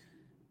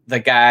the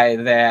guy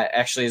that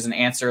actually is an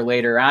answer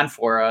later on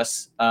for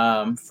us,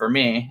 for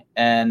me.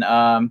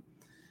 And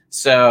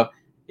so,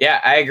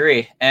 yeah, I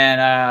agree.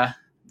 And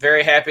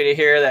very happy to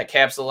hear that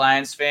Cap's a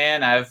Lions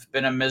fan. I've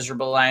been a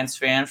miserable Lions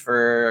fan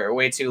for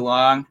way too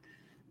long.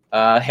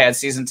 Had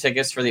season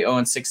tickets for the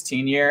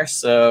 0-16 year,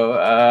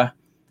 so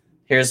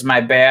here's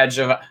my badge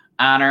of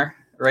honor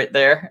right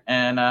there.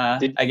 And I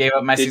gave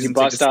up my season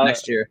tickets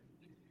next year.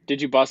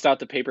 Did you bust out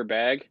the paper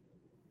bag?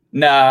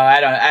 No,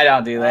 I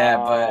don't do that,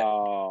 but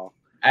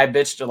I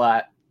bitched a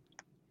lot.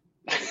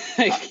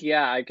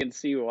 Yeah, I can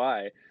see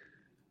why.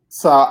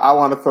 So I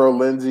want to throw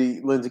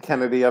Lindsay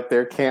Kennedy up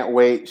there. Can't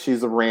wait.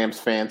 She's a Rams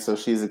fan, so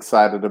she's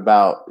excited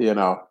about,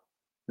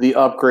 the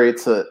upgrade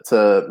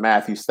to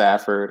Matthew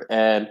Stafford.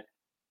 And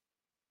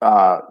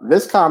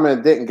this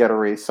comment didn't get a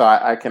read, so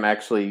I can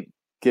actually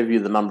give you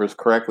the numbers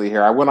correctly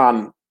here. I went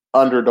on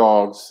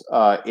Underdog's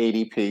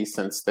ADP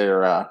since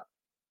they're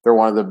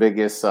one of the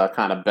biggest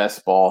kind of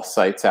best ball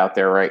sites out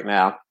there right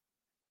now.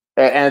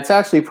 And it's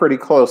actually pretty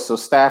close. So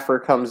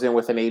Stafford comes in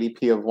with an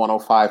ADP of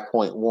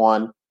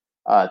 105.1.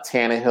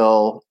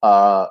 Tannehill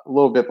a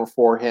little bit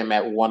before him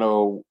at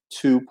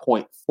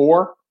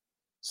 102.4.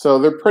 So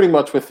they're pretty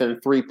much within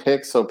 3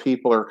 picks. So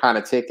people are kind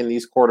of taking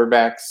these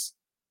quarterbacks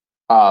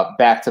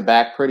back to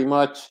back pretty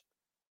much.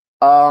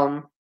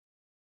 I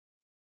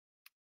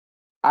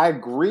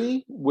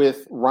agree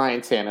with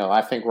Ryan Tannehill.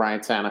 I think Ryan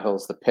Tannehill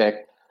is the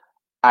pick.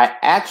 I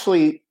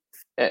actually,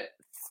 this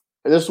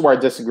is where I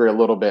disagree a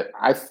little bit.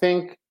 I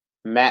think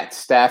Matt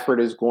Stafford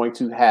is going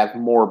to have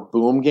more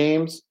boom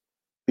games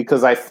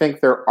because I think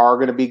there are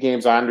going to be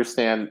games. I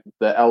understand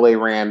the LA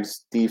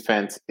Rams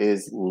defense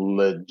is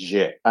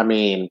legit. I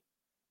mean,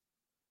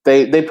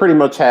 they pretty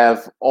much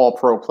have all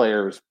pro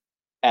players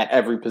at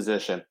every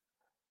position.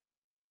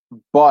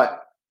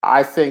 But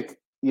I think,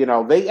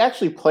 they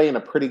actually play in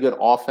a pretty good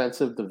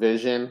offensive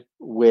division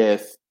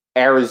with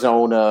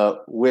Arizona,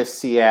 with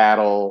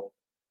Seattle.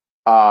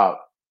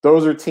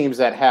 Those are teams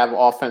that have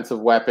offensive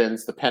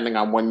weapons. Depending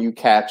on when you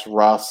catch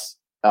Russ,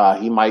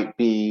 he might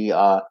be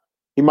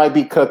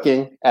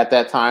cooking at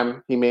that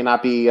time. He may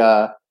not be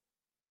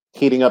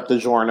heating up the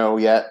Giorno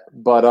yet,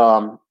 but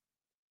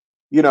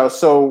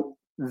so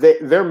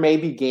there may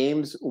be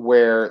games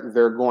where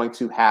they're going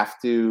to have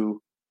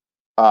to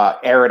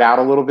air it out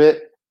a little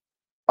bit.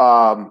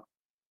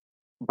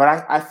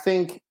 But I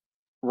think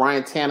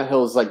Ryan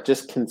Tannehill is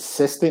just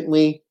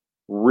consistently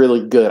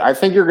really good. I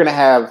think you're going to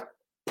have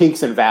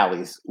peaks and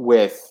valleys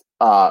with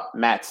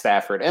Matt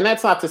Stafford. And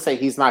that's not to say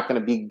he's not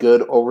going to be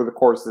good over the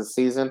course of the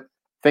season. I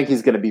think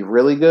he's going to be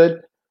really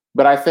good.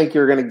 But I think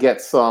you're going to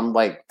get some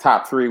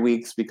top 3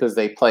 weeks because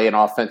they play an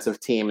offensive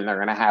team and they're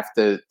going to have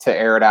to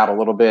air it out a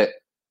little bit.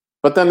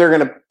 But then they're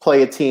going to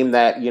play a team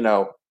that,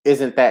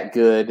 isn't that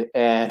good.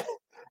 And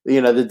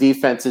the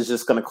defense is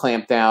just going to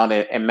clamp down,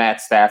 and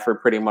Matt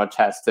Stafford pretty much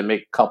has to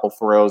make a couple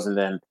throws and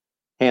then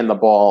hand the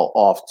ball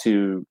off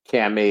to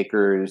Cam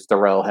Akers,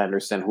 Darrell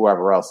Henderson,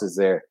 whoever else is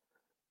there.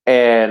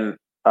 And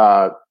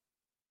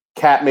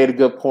Kat made a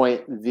good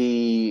point.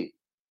 The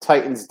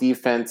Titans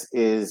defense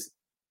is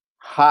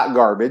hot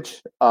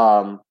garbage.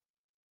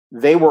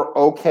 They were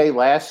okay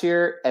last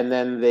year, and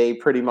then they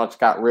pretty much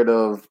got rid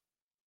of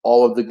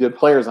all of the good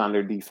players on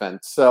their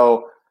defense.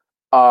 So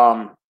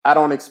I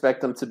don't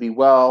expect them to be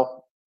well.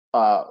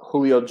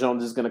 Julio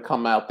Jones is going to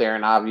come out there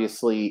and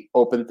obviously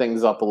open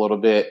things up a little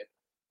bit.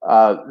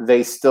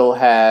 They still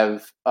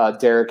have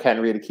Derrick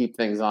Henry to keep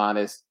things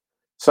honest.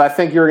 So I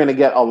think you're going to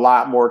get a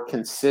lot more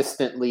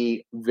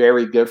consistently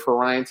very good for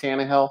Ryan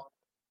Tannehill.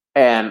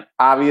 And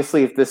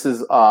obviously, if this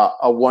is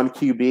a 1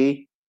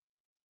 QB,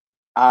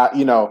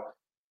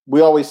 we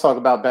always talk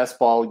about best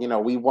ball.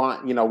 We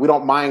want, we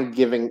don't mind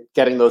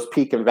getting those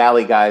peak and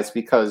valley guys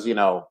because,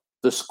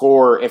 the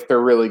score, if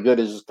they're really good,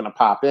 is just going to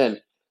pop in.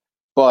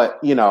 But,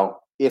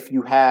 if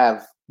you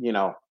have,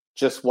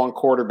 just one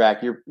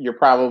quarterback, you're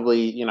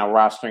probably,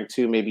 rostering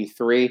 2, maybe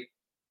 3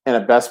 in a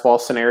best ball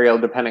scenario,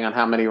 depending on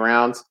how many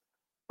rounds.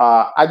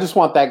 I just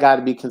want that guy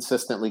to be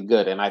consistently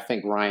good. And I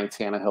think Ryan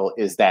Tannehill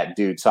is that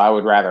dude. So I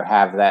would rather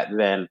have that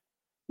than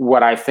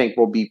what I think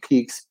will be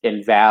peaks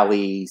and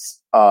valleys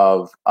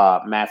of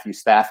Matthew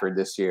Stafford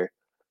this year.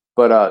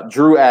 But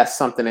Drew asked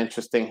something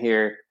interesting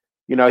here.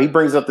 He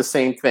brings up the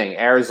same thing.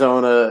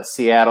 Arizona,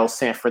 Seattle,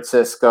 San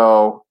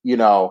Francisco,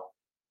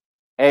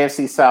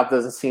 AFC South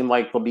doesn't seem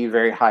like they'll be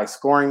very high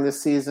scoring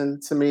this season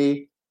to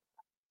me.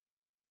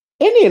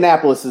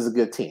 Indianapolis is a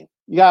good team.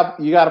 You got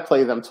to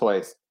play them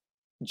twice.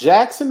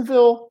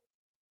 Jacksonville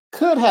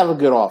could have a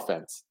good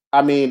offense.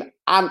 I mean,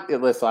 I'm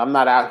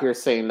not out here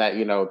saying that,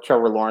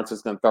 Trevor Lawrence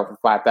is going to throw for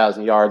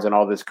 5,000 yards and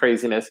all this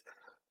craziness,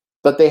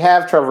 but they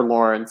have Trevor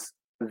Lawrence.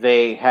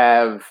 They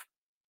have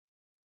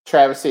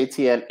Travis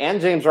Etienne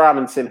and James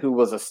Robinson, who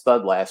was a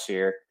stud last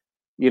year.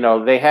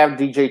 They have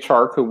DJ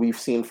Chark, who we've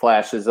seen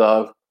flashes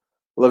of.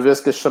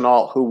 Laviska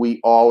Shenault, who we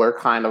all are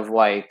kind of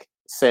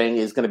saying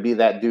is going to be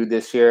that dude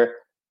this year.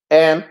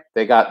 And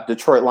they got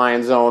Detroit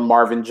Lions' own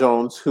Marvin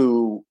Jones,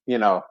 who,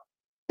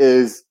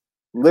 is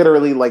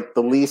literally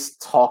the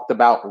least talked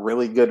about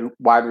really good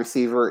wide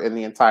receiver in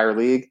the entire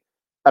league.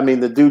 I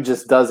mean, the dude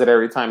just does it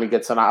every time he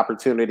gets an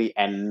opportunity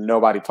and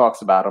nobody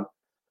talks about him.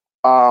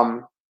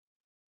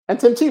 And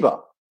Tim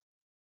Tebow.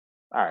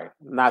 All right,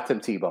 not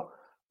Tim Tebow.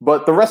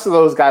 But the rest of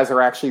those guys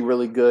are actually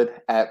really good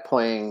at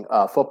playing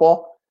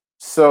football.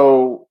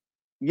 So,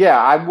 yeah,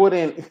 I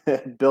wouldn't.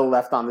 Bill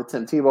left on the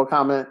Tim Tebow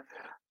comment.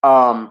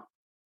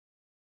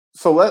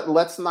 So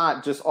let's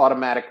not just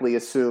automatically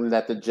assume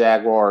that the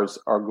Jaguars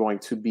are going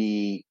to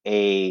be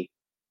a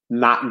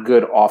not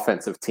good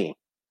offensive team.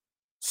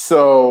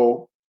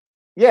 So,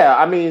 yeah,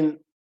 I mean,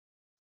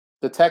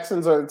 the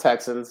Texans are the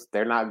Texans.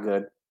 They're not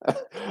good.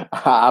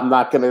 I'm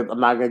not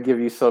gonna give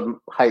you some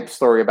hype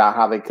story about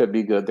how they could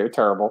be good. They're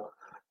terrible.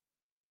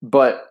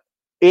 But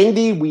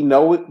Indy, we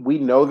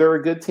know they're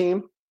a good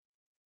team,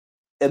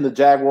 and the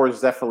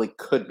Jaguars definitely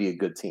could be a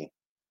good team.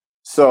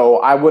 So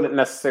I wouldn't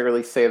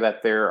necessarily say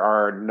that there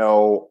are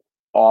no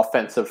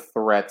offensive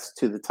threats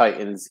to the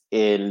Titans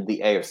in the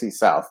AFC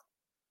South.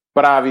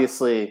 But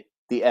obviously,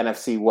 the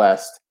NFC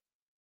West,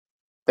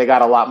 they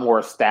got a lot more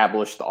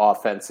established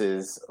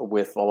offenses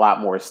with a lot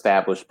more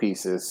established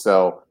pieces.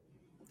 So,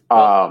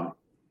 to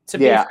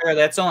be fair,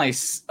 that's only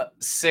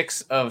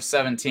 6 of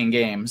 17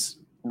 games.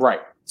 Right.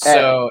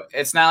 So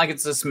it's not like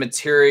it's this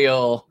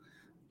material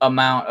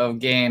amount of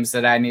games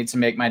that I need to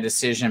make my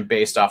decision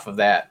based off of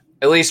that,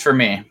 at least for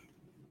me.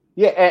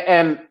 Yeah,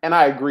 and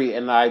I agree,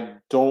 and I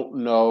don't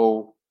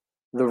know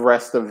the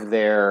rest of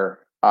their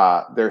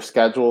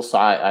schedule, so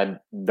I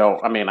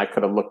don't. I mean, I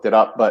could have looked it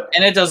up, but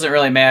and it doesn't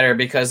really matter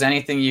because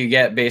anything you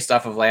get based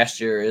off of last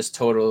year is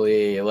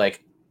totally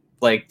like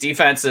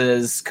defense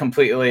is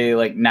completely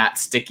like not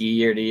sticky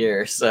year to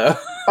year. So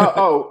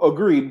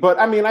agreed. But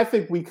I mean, I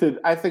think we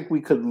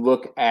could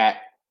look at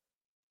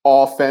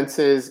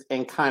offenses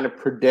and kind of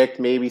predict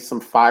maybe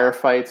some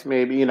firefights.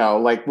 Maybe,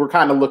 like we're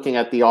kind of looking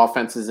at the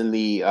offenses in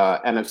the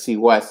NFC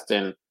West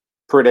and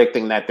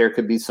predicting that there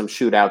could be some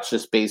shootouts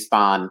just based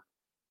on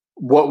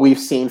what we've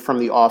seen from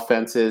the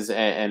offenses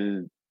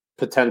and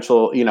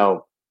potential,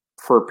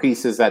 for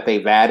pieces that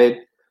they've added.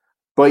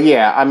 But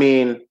yeah, I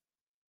mean,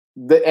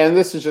 and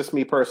this is just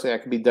me personally, I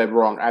could be dead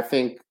wrong. I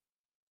think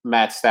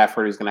Matt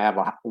Stafford is going to have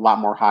a lot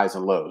more highs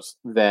and lows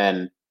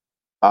than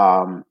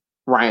Ryan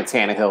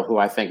Tannehill, who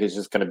I think is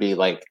just going to be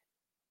like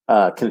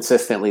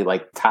consistently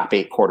like top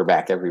 8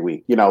 quarterback every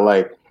week.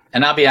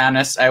 And I'll be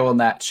honest, I will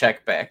not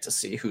check back to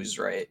see who's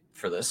right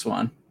for this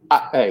one.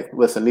 Hey,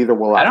 listen, neither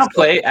will I.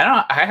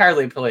 I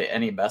hardly play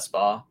any best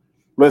ball.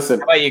 Listen.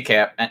 How about you,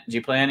 Cap? Do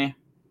you play any?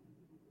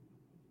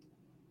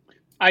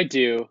 I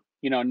do.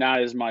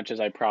 Not as much as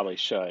I probably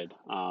should.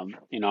 I'm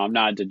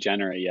not a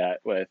degenerate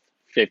yet with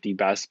 50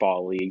 best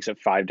ball leagues at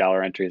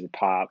 $5 entries a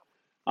pop.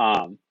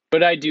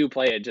 But I do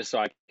play it just so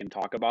I can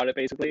talk about it,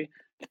 basically.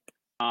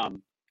 But,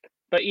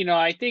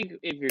 I think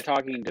if you're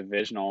talking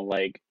divisional,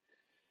 like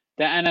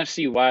the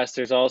NFC West,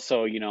 there's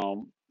also,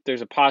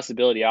 there's a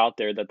possibility out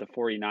there that the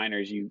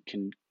 49ers, you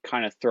can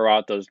kind of throw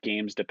out those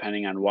games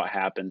depending on what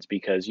happens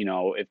because,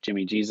 if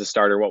Jimmy G's a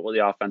starter, what will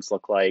the offense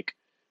look like?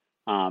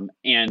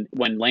 And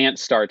when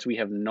Lance starts, we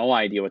have no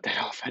idea what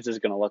that offense is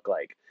going to look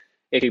like.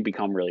 It could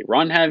become really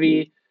run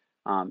heavy.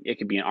 It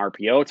could be an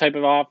RPO type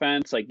of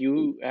offense. Like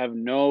you have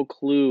no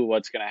clue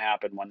what's going to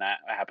happen when that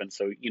happens.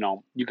 So,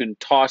 you can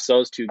toss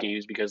those 2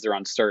 games because they're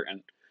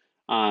uncertain.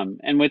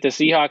 And with the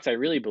Seahawks, I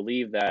really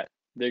believe that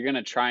they're going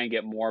to try and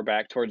get more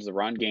back towards the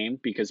run game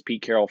because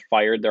Pete Carroll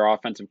fired their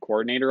offensive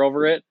coordinator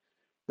over it,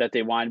 that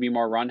they want to be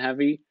more run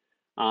heavy.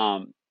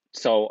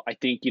 So I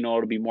think,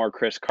 it'll be more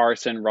Chris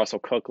Carson, Russell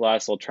Cook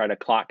less. They'll try to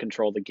clock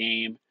control the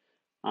game.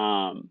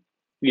 And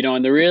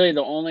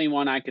the only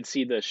one I could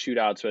see the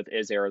shootouts with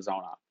is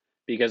Arizona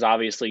because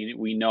obviously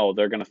we know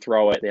they're going to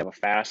throw it. They have a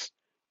fast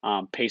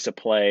pace of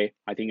play.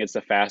 I think it's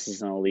the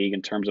fastest in the league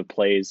in terms of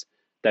plays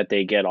that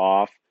they get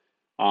off.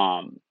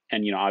 And,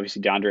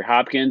 obviously DeAndre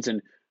Hopkins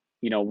and,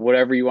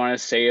 whatever you want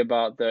to say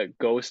about the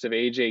ghost of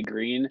AJ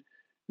Green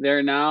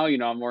there now,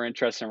 I'm more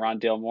interested in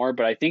Rondale Moore,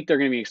 but I think they're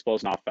going to be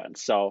exposed in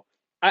offense. So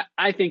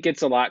I think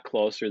it's a lot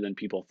closer than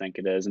people think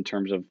it is in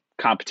terms of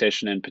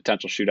competition and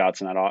potential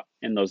shootouts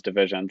in those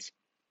divisions.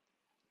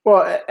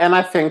 Well, and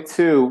I think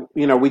too,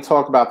 we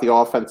talk about the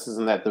offenses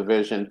in that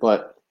division,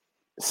 but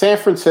San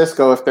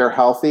Francisco, if they're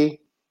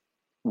healthy,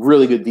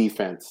 really good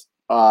defense.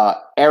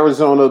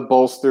 Arizona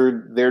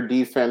bolstered their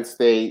defense.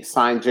 They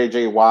signed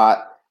J.J.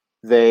 Watt.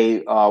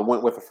 They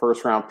went with a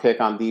first-round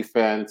pick on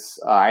defense.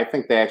 I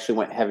think they actually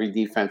went heavy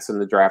defense in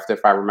the draft,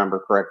 if I remember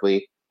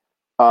correctly.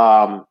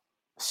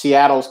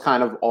 Seattle's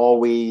kind of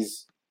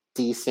always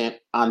decent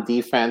on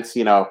defense.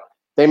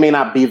 They may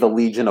not be the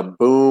Legion of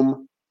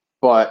Boom,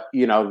 but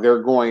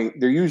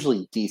they're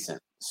usually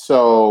decent.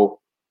 So,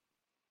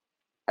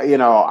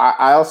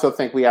 I also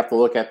think we have to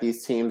look at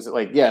these teams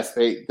like, yes,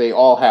 they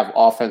all have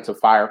offensive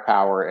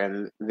firepower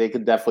and they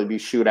could definitely be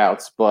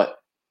shootouts, but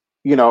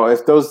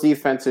if those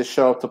defenses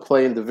show up to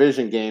play in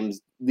division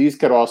games, these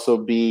could also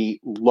be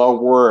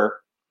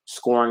lower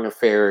scoring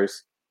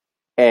affairs.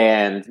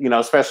 And,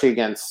 especially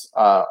against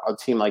a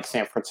team like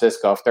San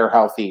Francisco, if they're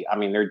healthy, I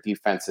mean, their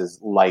defense is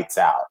lights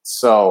out.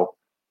 So,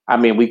 I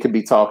mean, we could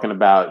be talking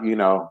about,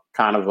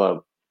 kind of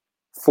a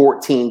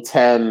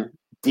 14-10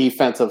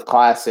 defensive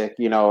classic,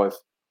 if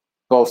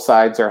both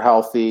sides are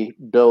healthy.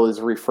 Bill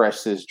has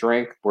refreshed his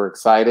drink. We're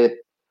excited.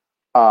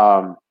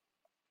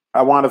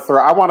 I want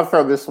to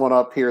throw this one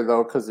up here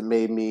though because it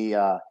made me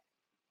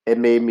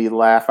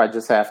laugh. I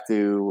just have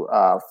to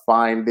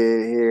find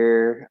it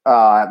here.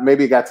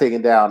 Maybe it got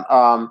taken down.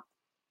 Oh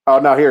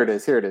no, here it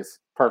is.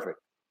 Perfect.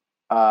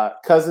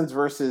 Cousins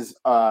versus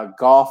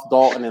Goff,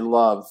 Dalton, and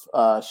Love.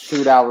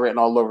 Shootout written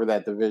all over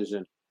that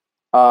division.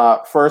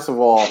 First of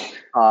all,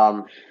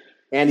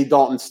 Andy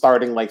Dalton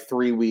starting like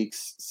 3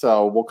 weeks,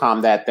 so we'll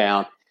calm that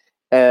down.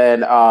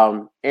 And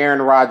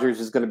Aaron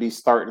Rodgers is going to be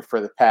starting for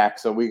the Pack,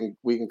 so we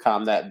can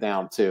calm that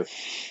down too.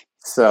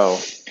 So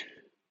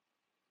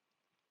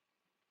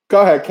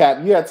go ahead,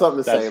 Cap. You had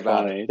something to say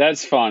about it.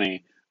 That's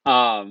funny.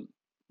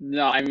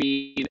 No, I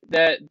mean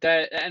that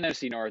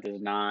NFC North is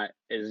not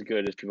as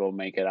good as people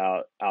make it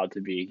out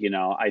to be.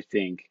 I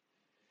think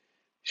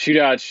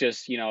shootouts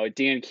just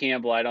Dan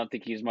Campbell. I don't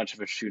think he's much of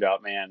a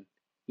shootout man.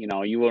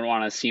 You wouldn't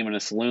want to see him in a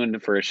saloon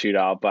for a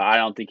shootout, but I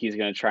don't think he's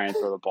going to try and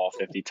throw the ball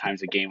 50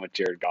 times a game with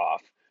Jared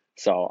Goff.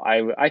 So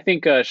I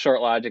think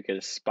short logic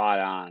is spot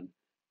on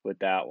with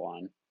that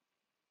one.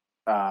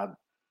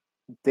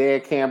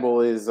 Dan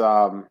Campbell is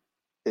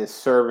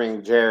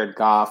serving Jared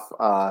Goff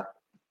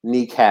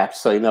kneecaps,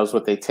 so he knows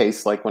what they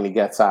taste like when he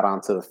gets out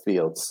onto the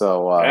field.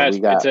 So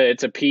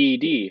it's a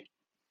PED.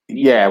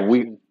 Yeah,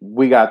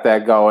 we got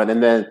that going,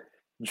 and then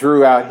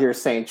Drew out here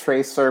saying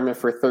Trey Sermon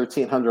for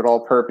 1,300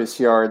 all-purpose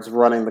yards,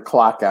 running the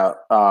clock out.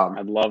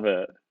 I'd love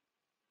it.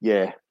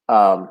 Yeah,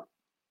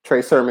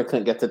 Trey Sermon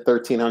couldn't get to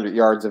 1,300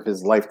 yards if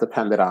his life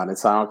depended on it.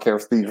 So I don't care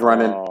if he's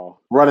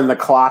running the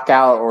clock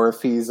out or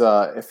if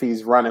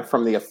he's running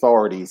from the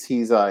authorities. He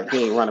ain't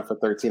running for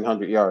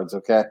 1,300 yards.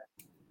 Okay.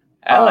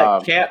 I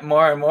like Cap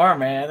more and more,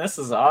 man. This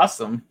is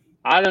awesome.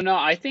 I don't know.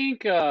 I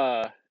think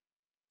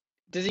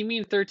does he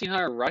mean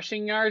 1,300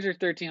 rushing yards or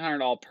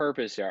 1,300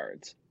 all-purpose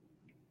yards?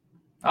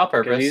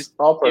 All-purpose.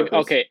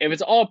 If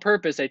it's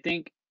all-purpose, I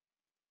think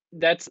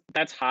that's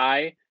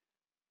high,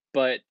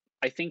 but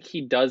I think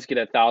he does get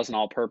 1,000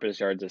 all-purpose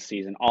yards this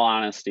season. All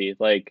honesty,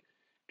 like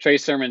Trey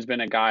Sermon's been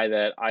a guy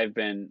that I've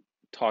been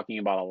talking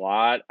about a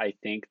lot. I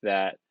think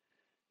that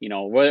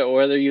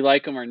whether you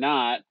like him or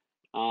not,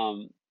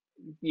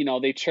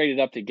 they traded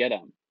up to get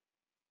him,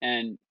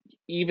 and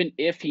even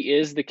if he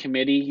is the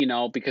committee,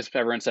 because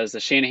everyone says the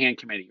Shanahan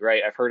committee,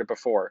 right? I've heard it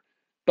before.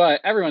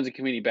 But everyone's a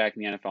committee back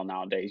in the NFL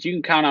nowadays. You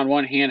can count on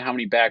one hand how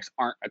many backs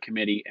aren't a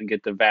committee and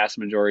get the vast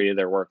majority of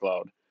their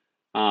workload.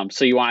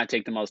 So you want to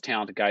take the most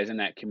talented guys in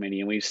that committee.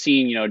 And we've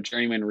seen,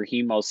 journeyman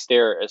Raheem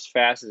Mostert, as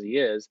fast as he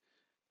is,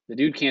 the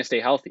dude can't stay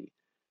healthy.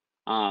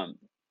 So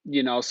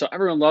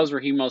everyone loves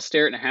Raheem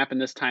Mostert, and it happened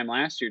this time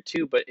last year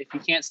too. But if he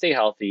can't stay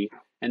healthy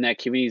and that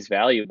committee is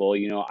valuable,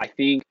 I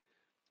think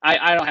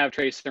I don't have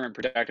Trey Sermon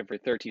projected for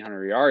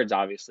 1,300 yards,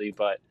 obviously,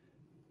 but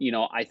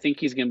I think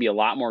he's going to be a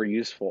lot more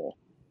useful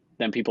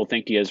than people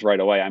think he is right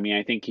away. I mean,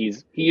 I think you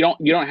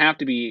don't have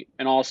to be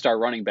an all-star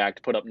running back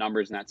to put up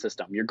numbers in that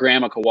system. Your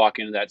grandma could walk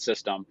into that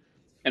system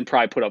and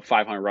probably put up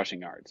 500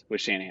 rushing yards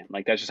with Shanahan.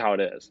 Like, that's just how it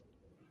is.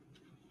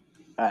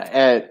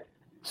 And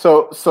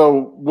so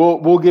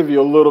we'll give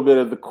you a little bit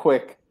of the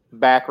quick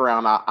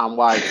background on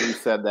why Drew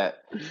said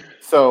that.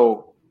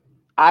 So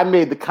I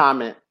made the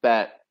comment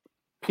that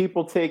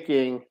people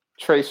taking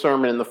Trey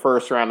Sermon in the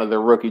first round of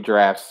their rookie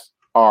drafts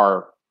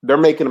they're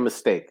making a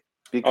mistake.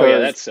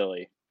 Because that's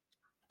silly.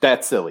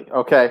 That's silly.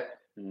 Okay.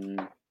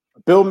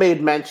 Bill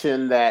made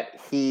mention that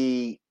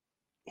he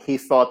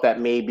thought that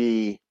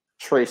maybe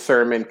Trey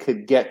Sermon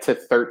could get to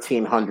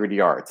 1,300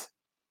 yards.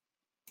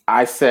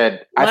 I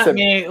said,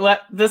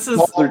 this is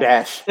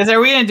Balderdash. Are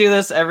we going to do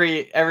this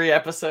every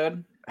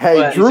episode?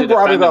 Hey, Drew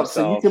brought it up,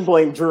 so you can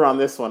blame Drew on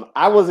this one.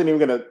 I wasn't even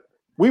going to.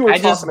 I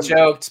just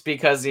joked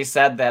because he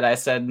said that. I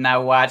said,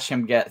 now watch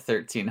him get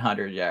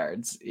 1,300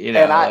 yards. And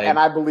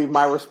I believe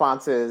my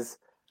response is,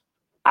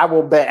 I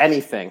will bet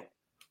anything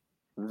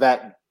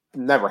that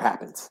never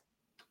happens.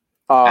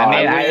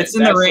 It's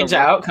in the range of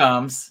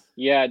outcomes.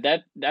 Yeah,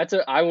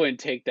 I wouldn't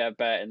take that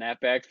bet in that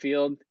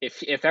backfield.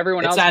 If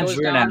everyone else goes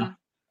down, now.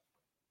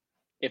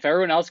 If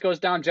everyone else goes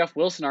down, Jeff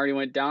Wilson already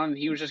went down and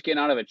he was just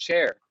getting out of a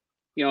chair.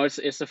 It's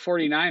the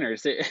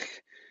 49ers.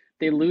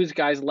 They lose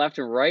guys left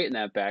and right in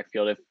that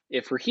backfield.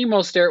 If Raheem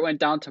Mostert went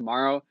down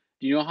tomorrow,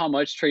 do you know how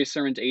much Trey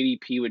Sermon's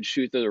ADP would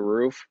shoot through the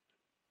roof?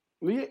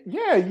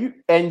 Yeah,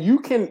 you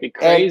can be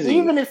crazy. And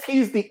even if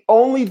he's the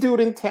only dude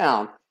in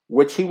town,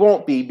 which he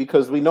won't be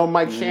because we know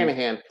Mike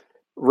Shanahan,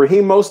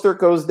 Raheem Mostert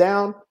goes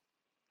down,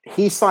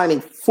 he's signing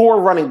 4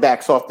 running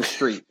backs off the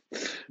street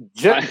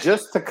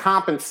just to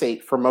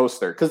compensate for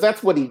Mostert because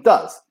that's what he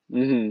does.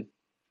 Mm-hmm.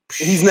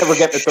 He's never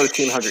getting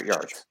 1,300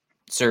 yards.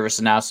 Service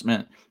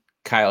announcement: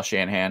 Kyle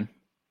Shanahan.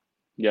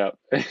 Yep.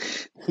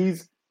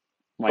 He's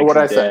Mike's what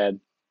I dad. said.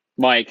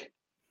 Mike.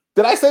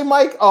 Did I say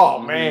Mike? Oh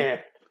man.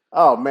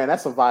 Oh man,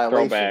 that's a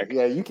violation. Throwback.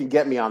 Yeah, you can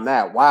get me on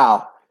that.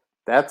 Wow.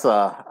 That's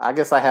I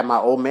guess I had my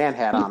old man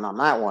hat on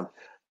that one.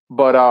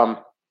 But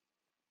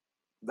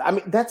I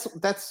mean that's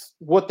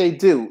what they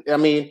do. I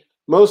mean,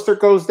 Mostert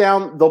goes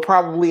down, they'll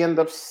probably end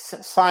up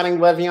signing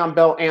Le'Veon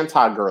Bell and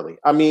Todd Gurley.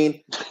 I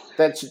mean,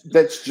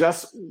 that's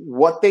just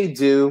what they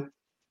do.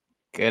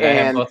 Good, I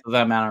have both of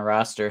them on a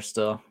roster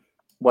still.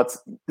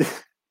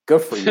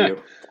 Good for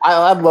you.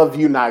 I love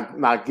you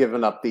not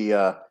giving up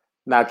the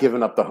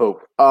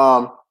hope.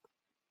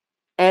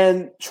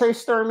 And Trey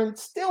Sermon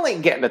still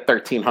ain't getting to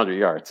 1,300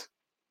 yards.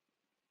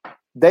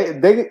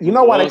 They you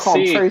know why they call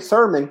him Trey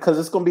Sermon? Because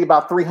it's going to be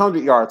about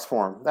 300 yards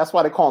for him. That's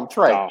why they call him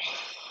Trey. Oh.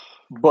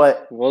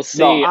 But we'll see.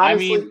 No,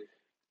 honestly,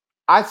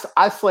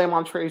 I slam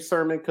on Trey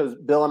Sermon because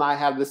Bill and I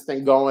have this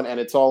thing going, and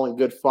it's all in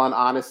good fun.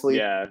 Honestly,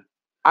 yeah.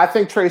 I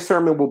think Trey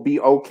Sermon will be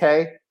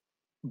okay,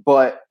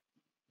 but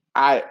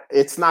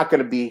it's not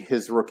going to be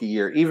his rookie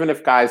year. Even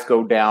if guys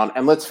go down,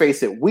 and let's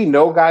face it, we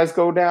know guys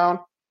go down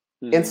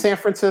in San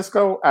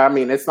Francisco. I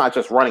mean, it's not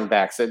just running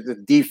backs; it's the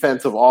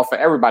defensive,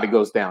 offense. Everybody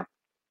goes down.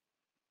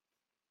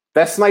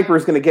 That sniper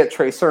is going to get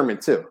Trey Sermon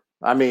too.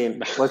 I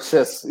mean, let's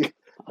face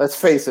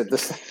it.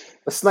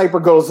 The sniper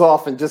goes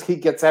off and he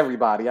gets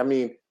everybody. I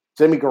mean,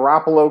 Jimmy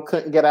Garoppolo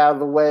couldn't get out of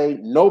the way.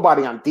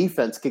 Nobody on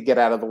defense could get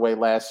out of the way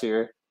last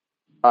year.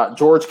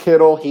 George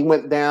Kittle, he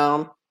went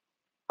down.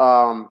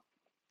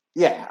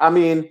 Yeah, I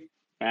mean,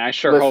 I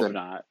sure hope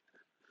not.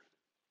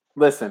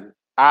 Listen,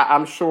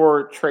 I'm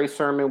sure Trey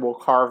Sermon will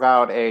carve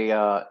out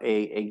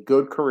a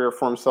good career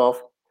for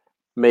himself,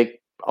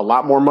 make a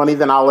lot more money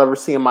than I'll ever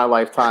see in my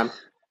lifetime.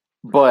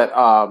 But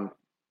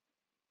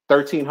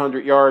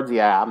 1,300 yards,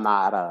 yeah, I'm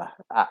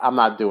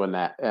not doing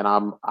that, and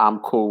I'm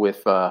cool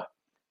with the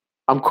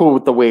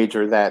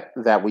wager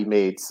that we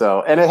made.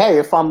 So, and hey,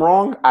 if I'm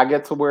wrong, I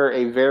get to wear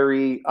a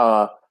very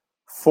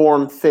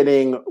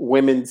form-fitting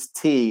women's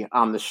tee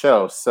on the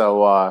show.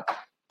 So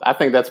I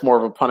think that's more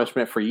of a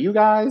punishment for you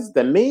guys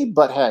than me.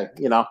 But hey,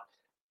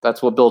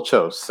 that's what Bill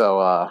chose.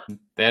 So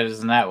that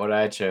is not what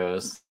I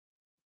chose.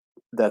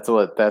 That's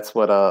what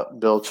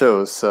Bill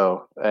chose.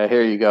 So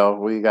here you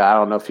go. I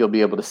don't know if you'll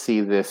be able to see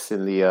this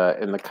in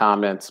the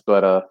comments,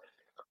 but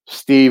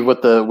Steve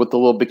with the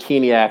little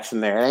bikini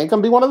action there. It ain't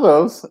gonna be one of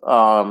those.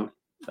 I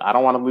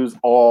don't want to lose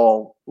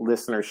all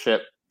listenership,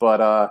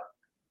 but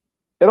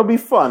it'll be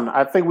fun.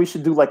 I think we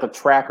should do like a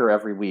tracker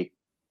every week.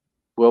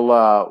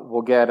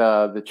 We'll get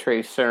the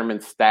Trey Sermon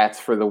stats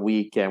for the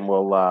week, and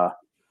we'll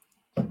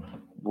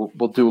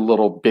do a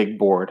little big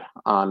board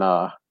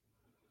on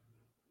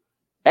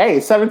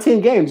Hey,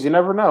 17 games. You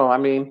never know. I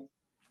mean,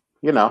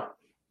 you.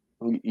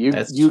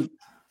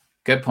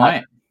 Good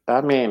point.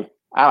 I mean,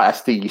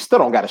 Steve, you still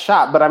don't got a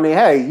shot, but I mean,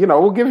 hey,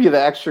 we'll give you the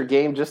extra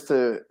game just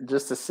to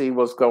see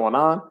what's going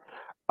on.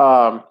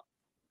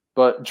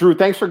 But Drew,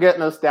 thanks for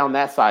getting us down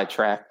that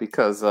sidetrack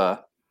because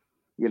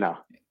we it's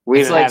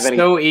didn't like have any.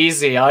 So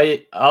easy.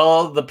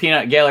 All the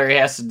peanut gallery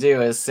has to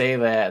do is say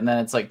that, and then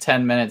it's like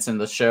 10 minutes in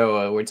the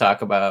show we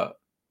talk about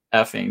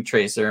effing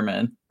Trey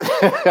Sermon.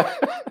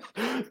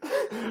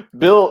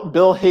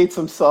 Bill hates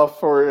himself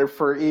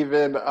for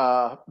even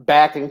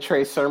backing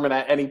Trey Sermon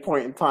at any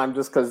point in time,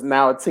 just because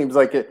now it seems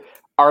like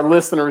our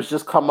listeners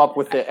just come up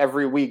with it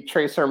every week.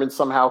 Trey Sermon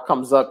somehow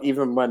comes up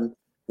even when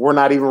we're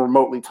not even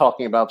remotely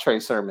talking about Trey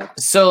Sermon.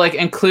 So like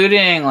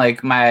including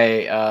like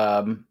my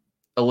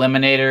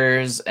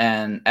eliminators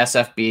and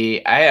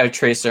SFB, I have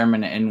Trey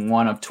Sermon in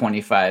one of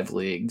 25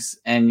 leagues,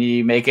 and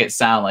you make it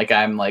sound like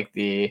I'm like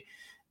the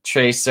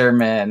Trey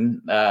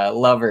Sermon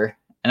lover.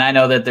 And I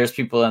know that there's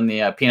people in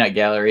the peanut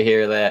gallery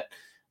here that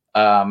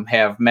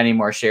have many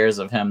more shares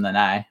of him than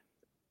I.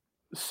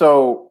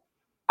 So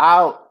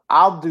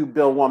I'll do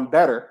Bill one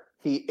better.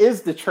 He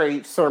is the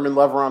Trey Sermon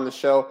lover on the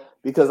show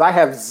because I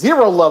have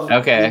zero love.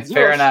 Okay,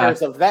 fair enough.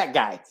 Shares of that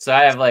guy. So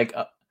I have like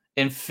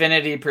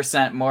infinity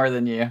 % more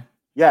than you.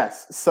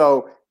 Yes.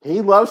 So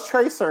he loves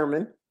Trey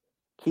Sermon.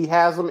 He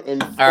has him in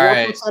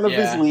 4% of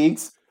his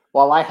leagues,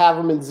 while I have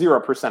him in 0%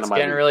 of my leagues.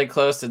 Getting really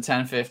close to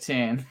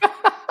 10-15.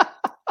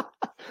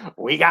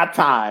 We got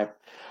time.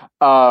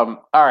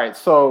 All right,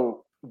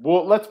 so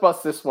let's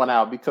bust this one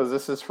out because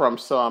this is from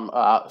some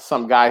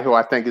guy who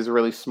I think is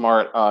really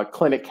smart.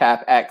 Clinic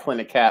Cap at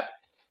Clinic Cap.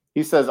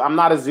 He says, "I'm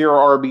not a zero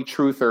RB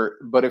truther,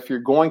 but if you're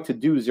going to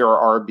do zero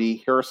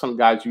RB, here are some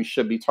guys you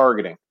should be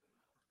targeting."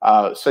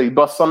 So you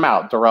bust some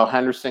out: Darrell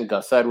Henderson,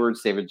 Gus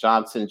Edwards, David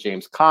Johnson,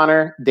 James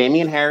Conner,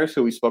 Damian Harris,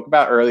 who we spoke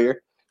about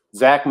earlier,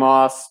 Zach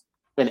Moss,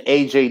 and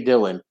AJ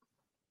Dillon.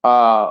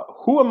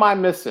 Who am I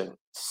missing?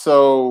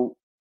 So,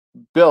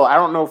 Bill, I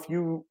don't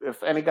know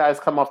if any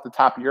guys come off the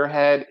top of your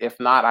head. If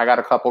not, I got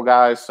a couple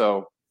guys.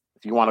 So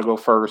if you want to go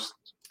first,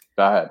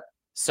 go ahead.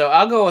 So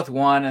I'll go with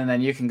one, and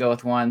then you can go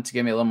with one to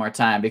give me a little more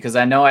time because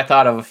I know I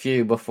thought of a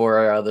few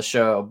before the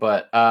show.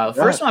 But the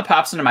first one that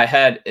pops into my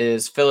head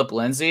is Philip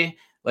Lindsay.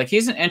 Like,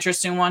 he's an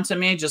interesting one to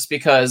me just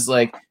because,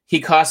 like,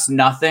 he costs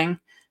nothing.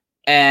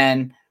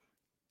 And,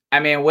 I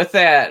mean, with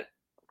that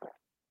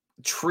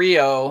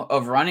trio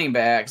of running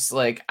backs,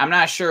 like, I'm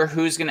not sure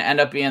who's going to end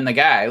up being the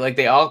guy. Like,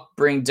 they all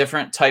bring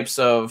different types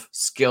of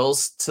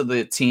skills to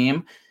the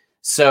team.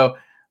 So,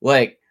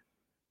 like,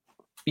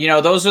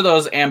 those are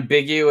those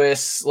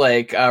ambiguous,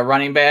 like,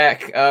 running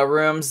back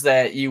rooms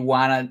that you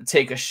want to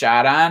take a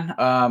shot on.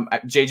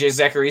 JJ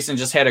Zacharyson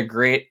just had a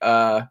great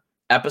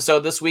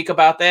episode this week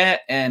about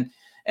that.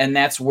 And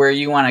that's where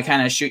you want to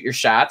kind of shoot your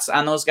shots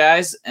on those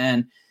guys.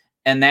 And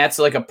that's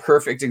like a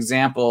perfect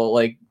example,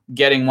 like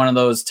getting one of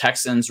those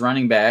Texans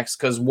running backs,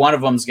 because one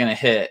of them's going to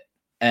hit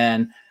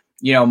and,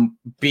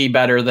 be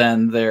better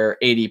than their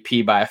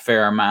ADP by a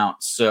fair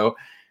amount. So,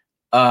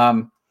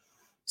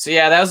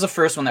 yeah, that was the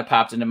first one that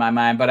popped into my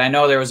mind, but I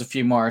know there was a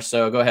few more.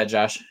 So go ahead,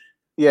 Josh.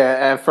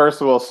 Yeah, and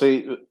first of all,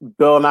 see,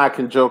 Bill and I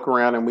can joke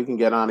around and we can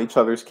get on each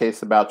other's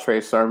case about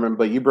Trey Sermon,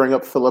 but you bring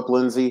up Philip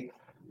Lindsay.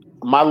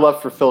 My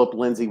love for Philip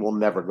Lindsay will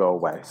never go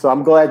away. So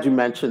I'm glad you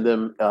mentioned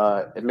him.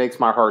 It makes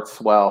my heart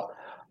swell.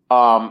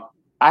 I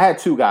had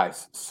two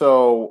guys.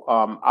 So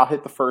I'll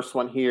hit the first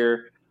one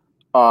here.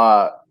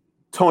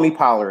 Tony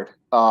Pollard.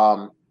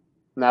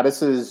 Now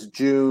this is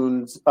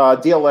June's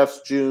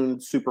DLF's June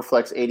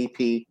Superflex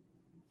ADP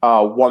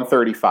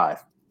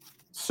 135.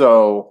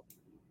 So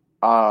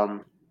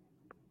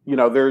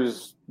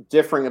there's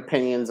differing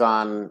opinions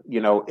on,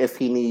 if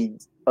he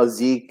needs a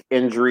Zeke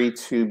injury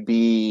to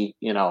be,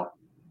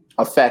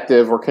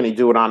 effective, or can he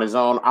do it on his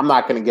own? I'm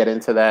not going to get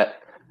into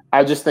that.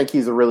 I just think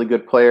he's a really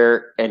good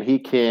player, and he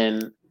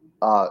could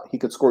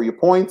score you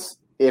points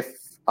if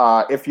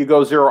you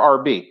go 0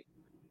 RB,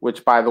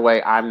 which, by the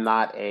way, I'm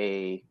not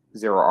a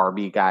 0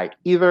 RB guy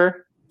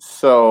either.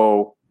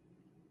 So,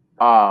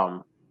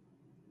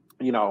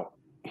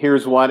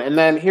 here's one. And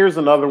then here's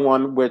another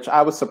one, which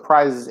I was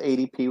surprised his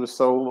ADP was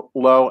so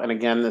low. And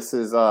again, this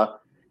is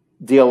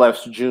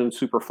DLF's June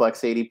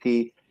Superflex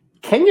ADP.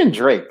 Kenyon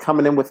Drake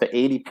coming in with an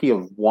ADP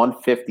of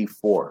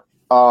 154.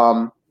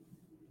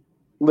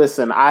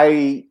 Listen,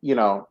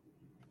 the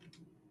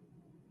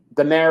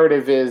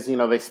narrative is,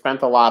 they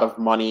spent a lot of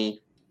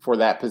money for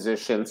that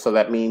position. So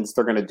that means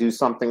they're going to do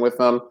something with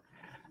them.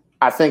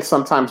 I think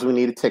sometimes we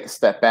need to take a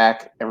step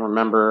back and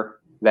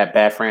remember that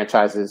bad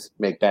franchises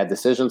make bad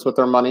decisions with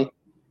their money.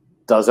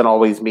 Doesn't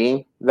always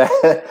mean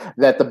that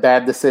the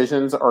bad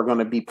decisions are going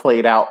to be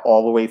played out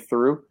all the way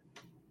through.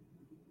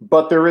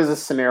 But there is a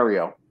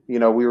scenario, we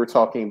were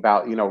talking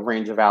about,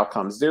 range of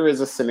outcomes. There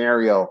is a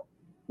scenario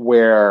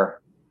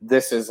where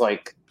this is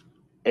like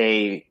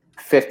a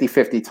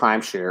 50-50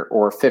 timeshare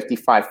or a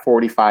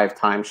 55-45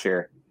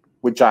 timeshare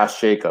with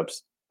Josh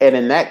Jacobs. And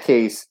in that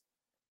case,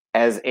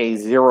 as a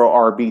 0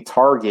 RB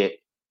target,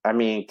 I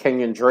mean,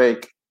 Kenyon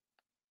Drake,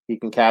 he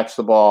can catch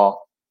the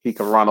ball. He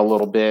can run a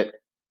little bit.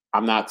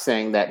 I'm not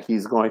saying that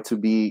he's going to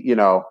be, an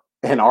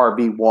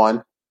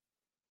RB1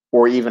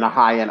 or even a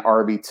high-end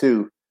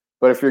RB2.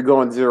 But if you're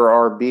going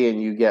 0 RB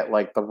and you get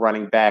like the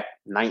running back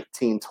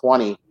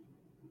 19-20,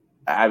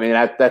 I mean,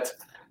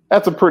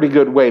 that's a pretty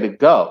good way to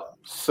go.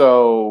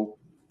 So,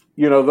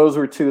 those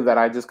were two that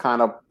I just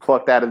kind of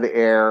plucked out of the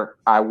air.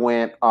 I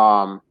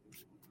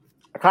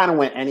kind of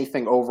went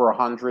anything over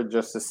 100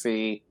 just to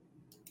see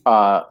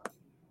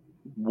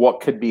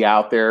what could be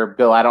out there.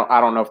 Bill, I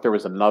don't know if there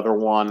was another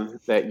one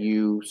that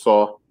you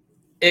saw.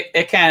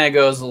 It kind of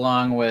goes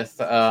along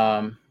with,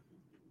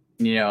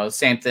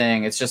 same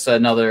thing. It's just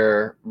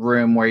another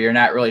room where you're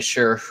not really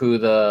sure who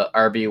the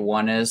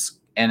RB1 is.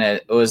 And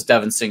it was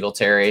Devin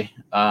Singletary.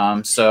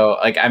 So,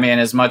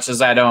 as much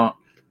as I don't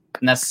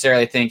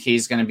necessarily think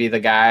he's going to be the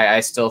guy, I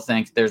still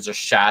think there's a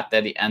shot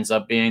that he ends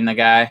up being the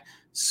guy.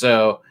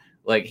 So,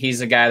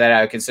 he's a guy that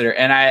I would consider.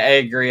 And I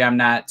agree, I'm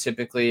not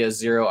typically a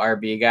 0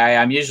 RB guy.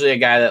 I'm usually a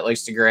guy that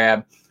likes to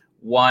grab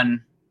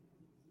one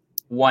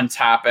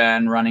top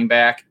end running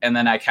back, and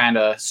then I kind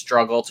of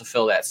struggle to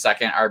fill that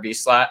second RB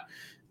slot.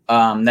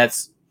 I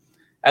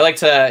like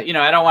to,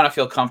 I don't want to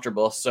feel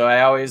comfortable. So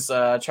I always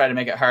try to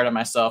make it hard on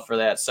myself for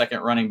that second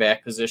running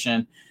back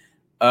position.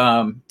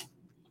 But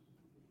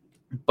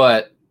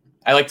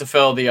I like to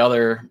fill the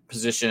other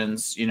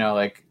positions,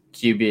 like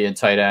QB and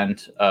tight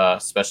end,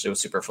 especially with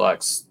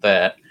Superflex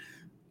that,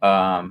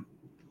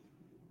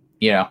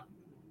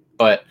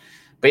 but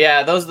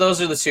yeah,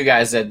 those are the two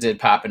guys that did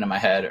pop into my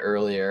head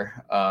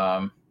earlier.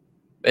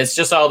 It's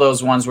just all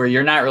those ones where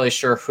you're not really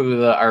sure who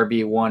the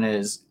RB1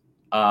 is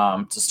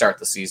to start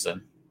the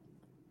season.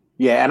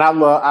 Yeah, and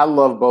I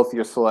love both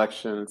your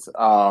selections.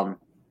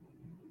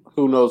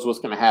 Who knows what's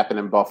going to happen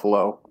in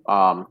Buffalo?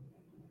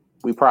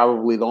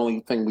 The only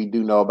thing we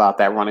do know about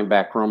that running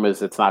back room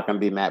is it's not going to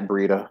be Matt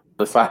Breida.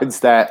 Besides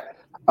that,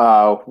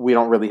 we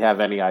don't really have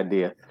any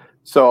idea.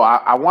 So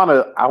I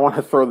want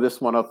to throw this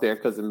one up there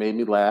because it made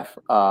me laugh.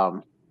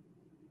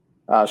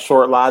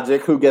 Short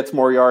logic: who gets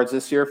more yards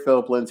this year,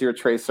 Philip Lindsay or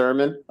Trey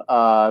Sermon?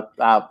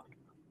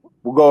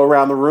 We'll go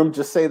around the room.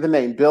 Just say the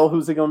name. Bill,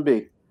 who's it going to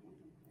be?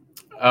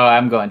 Oh,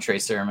 I'm going Trey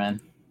Sermon.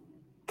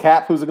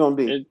 Cap, who's it going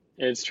to be?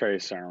 It's Trey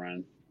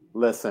Sermon.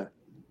 Listen,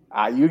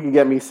 you can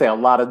get me to say a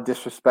lot of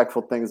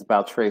disrespectful things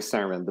about Trey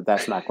Sermon, but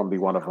that's not going to be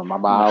one of them.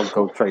 I'll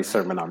go Trey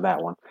Sermon on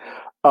that one.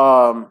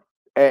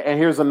 And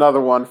here's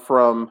another one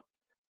from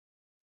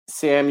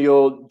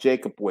Samuel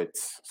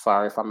Jacobowitz.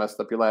 Sorry if I messed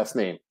up your last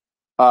name.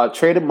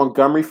 Traded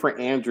Montgomery for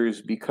Andrews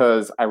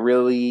because I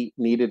really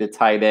needed a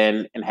tight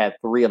end and had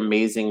 3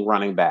 amazing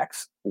running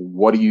backs.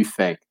 What do you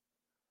think?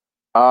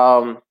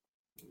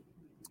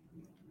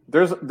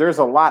 There's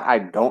a lot I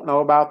don't know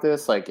about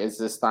this. Like, is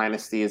this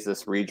dynasty? Is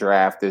this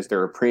redraft? Is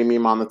there a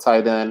premium on the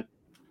tight end?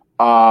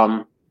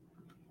 3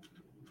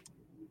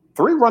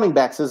 running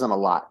backs isn't a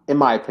lot, in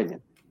my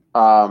opinion.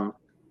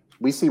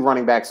 We see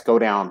running backs go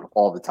down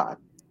all the time.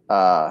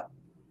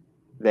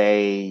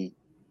 They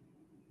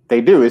They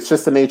do. It's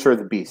just the nature of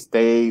the beast.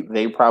 They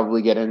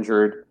probably get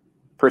injured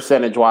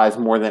percentage wise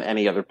more than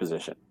any other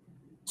position.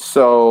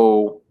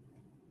 So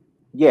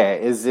yeah,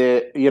 is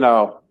it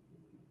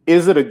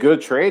a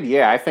good trade?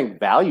 Yeah, I think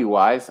value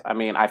wise, I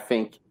mean, I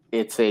think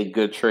it's a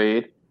good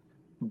trade.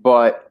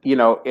 But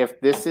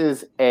if this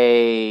is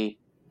a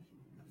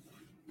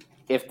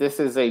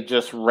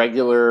just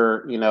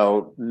regular,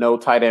 no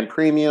tight end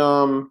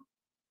premium,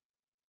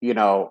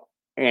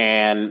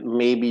 and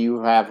maybe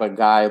you have a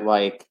guy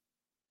like,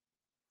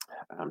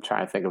 I'm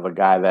trying to think of a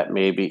guy that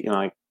maybe,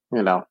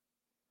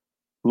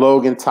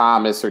 Logan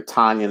Thomas or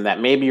Tanyan that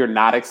maybe you're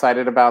not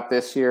excited about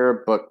this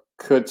year, but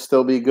could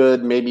still be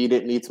good. Maybe you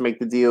didn't need to make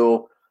the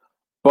deal.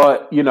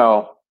 But,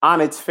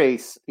 on its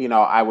face,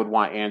 I would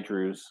want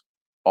Andrews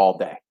all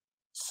day.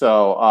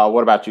 So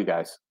what about you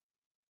guys?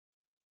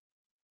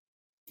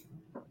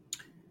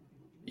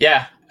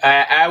 Yeah,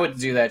 I would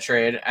do that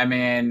trade. I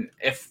mean,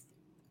 if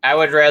I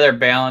would rather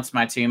balance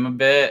my team a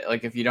bit,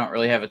 like if you don't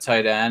really have a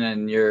tight end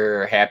and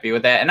you're happy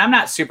with that. And I'm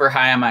not super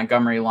high on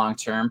Montgomery long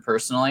term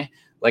personally.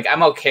 Like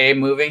I'm okay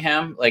moving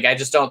him. Like I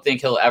just don't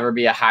think he'll ever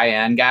be a high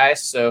end guy.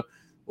 So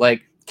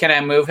like, can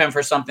I move him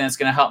for something that's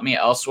going to help me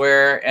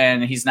elsewhere?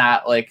 And he's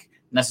not like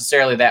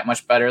necessarily that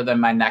much better than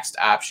my next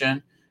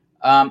option.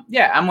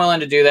 Yeah, I'm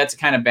willing to do that to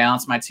kind of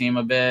balance my team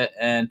a bit.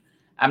 And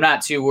I'm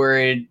not too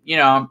worried.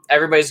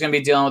 Everybody's going to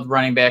be dealing with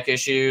running back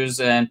issues.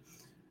 And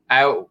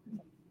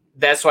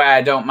that's why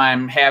I don't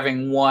mind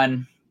having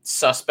one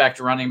suspect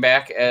running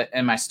back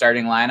in my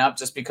starting lineup,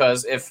 just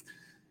because if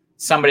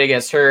somebody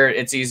gets hurt,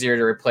 it's easier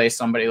to replace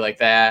somebody like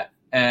that.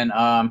 And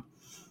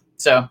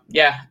so,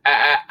 yeah,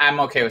 I'm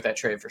okay with that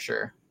trade for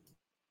sure.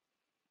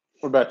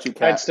 What about you,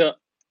 Kat?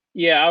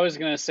 I was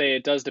going to say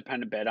it does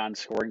depend a bit on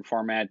scoring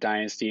format,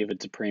 Dynasty, if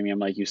it's a premium,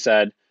 like you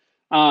said.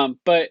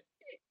 But,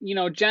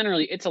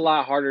 generally it's a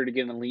lot harder to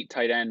get an elite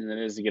tight end than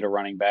it is to get a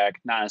running back,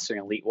 not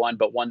necessarily an elite one,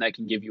 but one that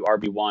can give you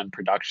RB1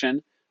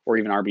 production or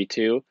even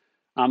RB2.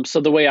 So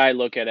the way I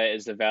look at it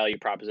is the value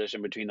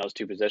proposition between those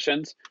two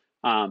positions.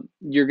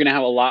 You're going to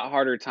have a lot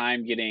harder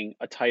time getting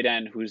a tight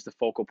end who's the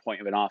focal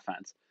point of an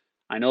offense.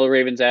 I know the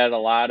Ravens added a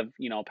lot of,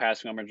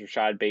 passing numbers,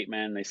 Rashad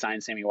Bateman, they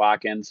signed Sammy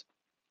Watkins,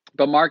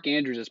 but Mark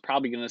Andrews is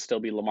probably going to still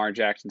be Lamar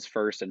Jackson's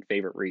first and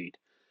favorite read.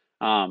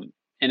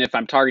 And if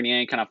I'm targeting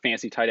any kind of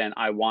fancy tight end,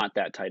 I want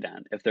that tight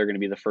end if they're going to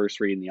be the first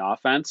read in the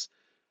offense.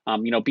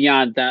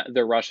 Beyond that,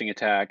 their rushing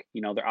attack,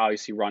 they're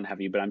obviously run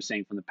heavy, but I'm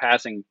saying from the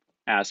passing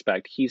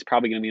aspect, he's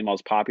probably going to be the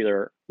most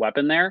popular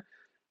weapon there.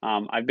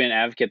 I've been an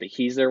advocate that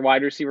he's their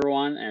wide receiver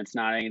one, and it's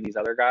not any of these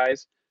other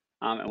guys.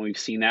 And we've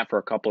seen that for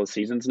a couple of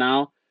seasons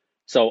now.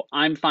 So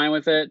I'm fine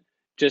with it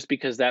just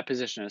because that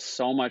position is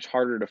so much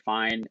harder to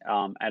find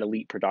at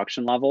elite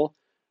production level.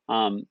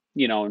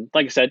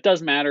 Like I said, it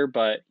does matter,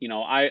 but,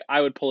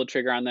 I would pull the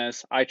trigger on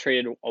this. I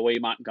traded away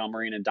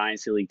Montgomery in a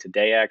Dynasty League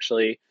today,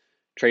 actually.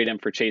 Trade him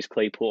for Chase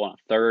Claypool on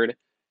a third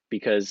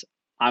because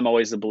I'm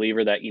always the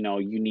believer that,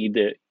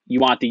 you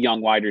want the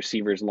young wide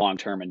receivers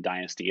long-term in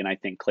Dynasty. And I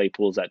think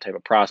Claypool's that type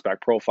of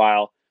prospect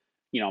profile.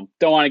 Don't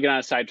want to get on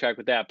a sidetrack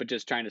with that, but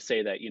just trying to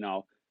say that,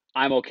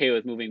 I'm okay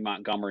with moving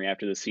Montgomery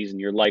after the season.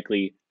 You're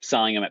likely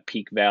selling him at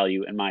peak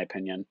value, in my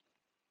opinion.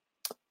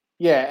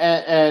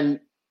 Yeah,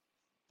 and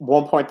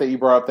one point that you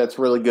brought up that's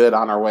really good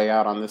on our way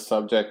out on this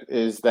subject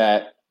is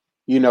that,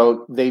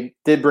 they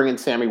did bring in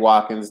Sammy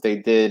Watkins. They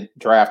did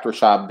draft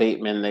Rashad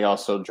Bateman. They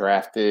also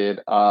drafted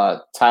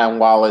Tylan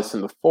Wallace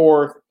in the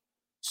 4th.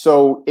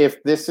 So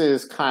if this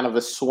is kind of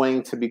a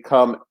swing to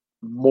become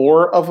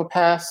more of a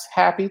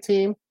pass-happy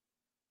team,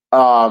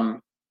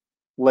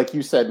 like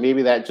you said,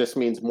 maybe that just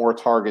means more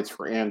targets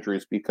for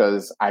Andrews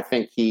because I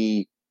think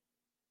he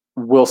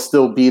will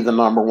still be the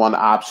number one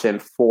option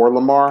for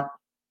Lamar.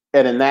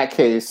 And in that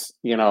case,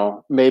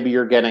 maybe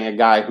you're getting a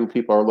guy who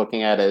people are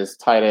looking at as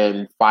tight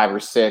end 5 or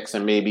 6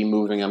 and maybe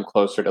moving him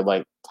closer to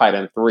like tight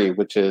end 3,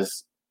 which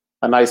is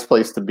a nice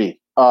place to be.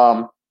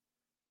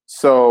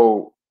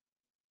 So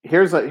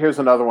here's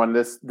another one.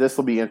 This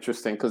will be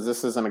interesting because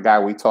this isn't a guy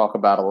we talk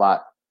about a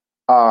lot.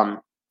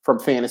 From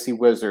Fantasy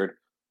Wizard.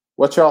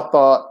 What y'all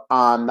thought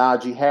on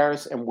Najee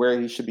Harris and where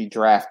he should be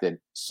drafted?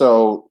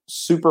 So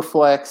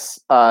Superflex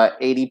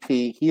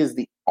ADP, he is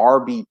the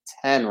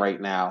RB10 right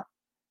now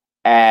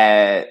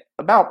at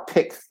about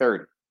pick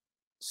 30.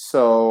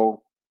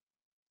 So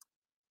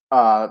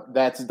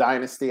that's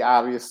Dynasty,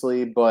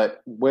 obviously,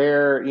 but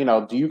where,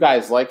 do you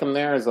guys like him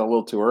there? Is it a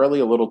little too early,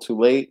 a little too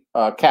late?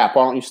 Cap,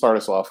 why don't you start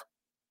us off?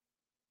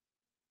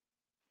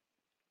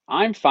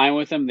 I'm fine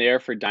with him there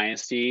for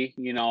Dynasty.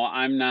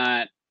 I'm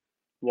not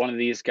one of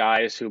these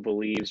guys who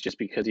believes just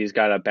because he's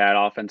got a bad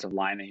offensive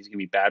line that he's going to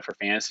be bad for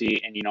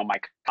fantasy. And, my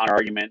counter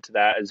argument to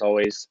that is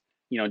always,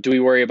 do we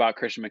worry about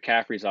Christian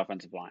McCaffrey's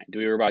offensive line? Do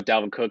we worry about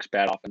Dalvin Cook's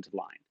bad offensive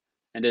line?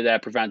 And did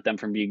that prevent them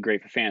from being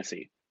great for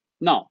fantasy?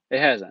 No, it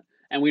hasn't.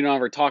 And we don't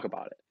ever talk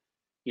about it.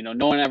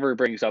 No one ever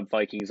brings up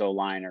Vikings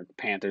O-line or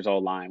Panthers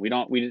O-line.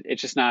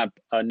 It's just not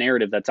a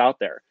narrative that's out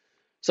there.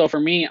 So for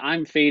me,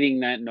 I'm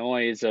fading that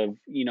noise of,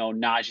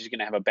 Najee's going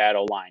to have a bad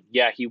O-line.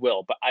 Yeah, he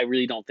will, but I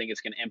really don't think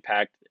it's going to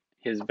impact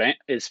his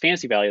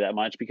fantasy value that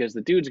much because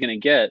the dude's going to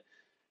get,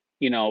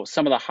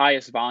 some of the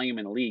highest volume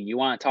in the league. You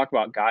want to talk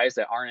about guys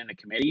that aren't in a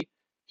committee.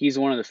 He's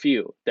one of the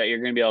few that you're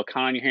going to be able to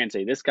count on your hand and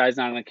say, this guy's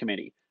not in a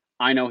committee.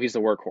 I know he's the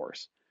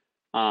workhorse.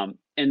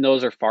 And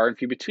those are far and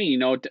few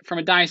between. From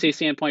a dynasty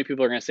standpoint,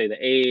 people are going to say the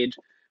age,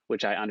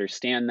 which I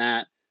understand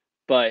that.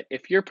 But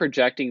if you're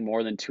projecting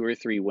more than 2 or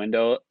 3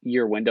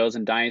 year windows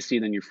in dynasty,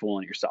 then you're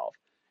fooling yourself.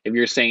 If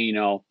you're saying,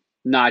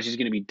 Najee's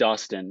going to be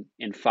dust in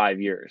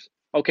 5 years.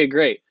 Okay,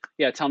 great.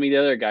 Yeah, tell me the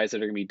other guys that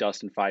are going to be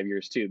dust in 5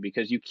 years too,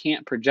 because you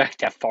can't project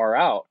that far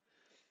out.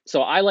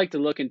 So I like to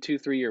look in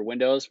 2-3 year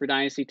windows for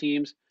dynasty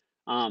teams,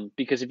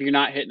 because if you're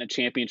not hitting a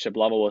championship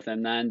level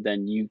within then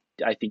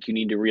I think you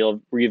need to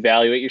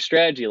reevaluate your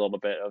strategy a little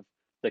bit of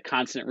the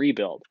constant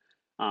rebuild.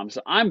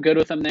 So I'm good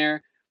with him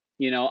there.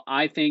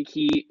 I think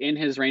in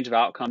his range of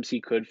outcomes, he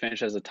could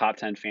finish as a top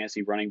 10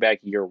 fantasy running back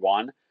year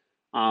one.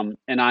 And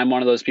I'm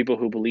one of those people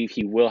who believe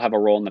he will have a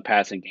role in the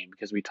passing game,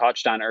 because we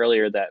touched on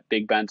earlier that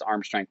Big Ben's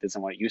arm strength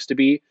isn't what it used to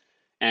be,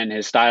 and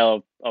his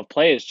style of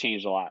play has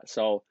changed a lot.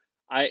 So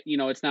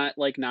it's not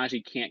like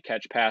Najee can't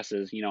catch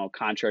passes,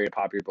 contrary to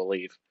popular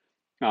belief.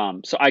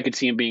 So I could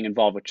see him being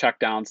involved with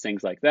checkdowns,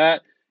 things like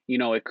that.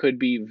 It could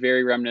be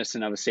very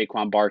reminiscent of a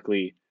Saquon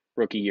Barkley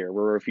rookie year,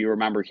 where if you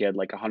remember, he had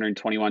like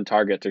 121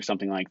 targets or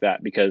something like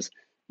that, because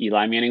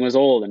Eli Manning was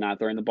old and not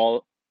throwing the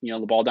ball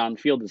down the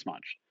field as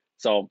much.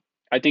 So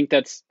I think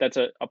that's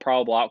a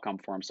probable outcome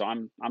for him. So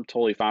I'm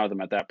totally fine with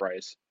him at that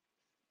price.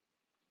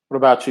 What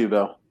about you,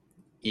 Bill?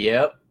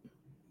 Yep.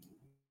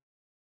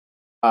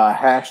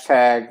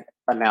 Hashtag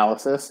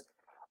analysis.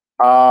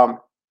 Najee's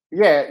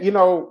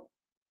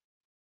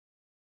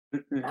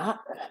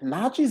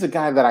a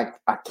guy that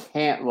I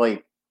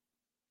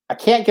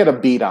can't get a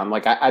beat on.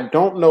 Like, I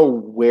don't know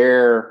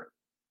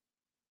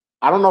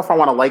I don't know if I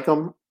want to like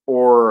him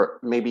or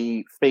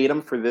maybe fade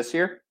him for this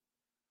year.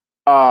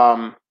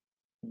 The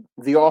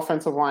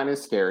offensive line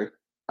is scary.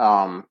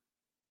 The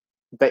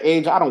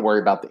age, I don't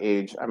worry about the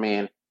age. I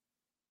mean,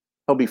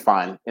 he'll be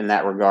fine in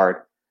that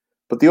regard.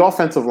 But the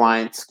offensive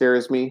line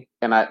scares me,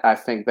 and I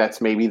think that's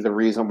maybe the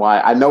reason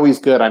why. I know he's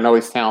good. I know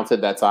he's talented.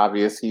 That's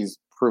obvious. He's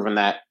proven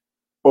that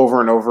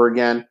over and over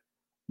again.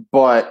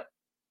 But,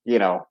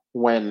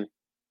 when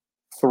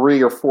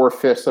 3 or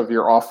 4/5 of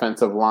your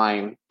offensive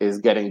line is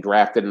getting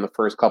drafted in the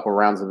first couple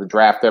rounds of the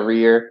draft every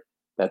year,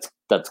 that's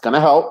going to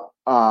help.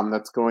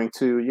 That's going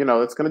to,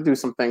 it's going to do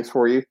some things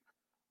for you.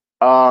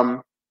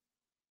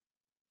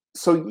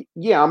 So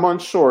yeah, I'm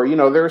unsure.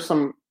 There's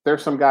some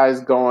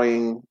guys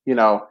going,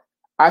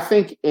 I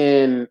think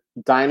in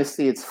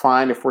Dynasty, it's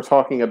fine if we're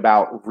talking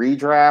about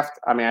redraft.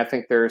 I mean, I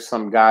think there's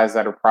some guys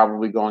that are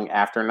probably going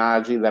after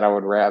Najee that I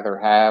would rather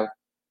have.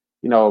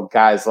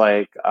 Guys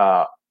like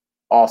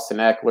Austin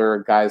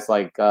Eckler, guys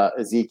like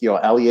Ezekiel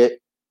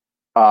Elliott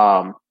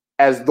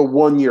as the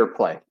 1 year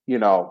play.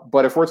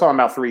 But if we're talking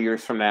about 3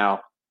 years from now,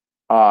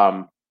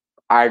 I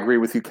agree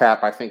with you,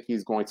 Cap. I think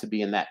he's going to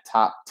be in that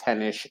top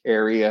 10-ish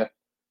area.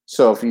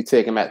 So if you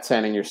take him at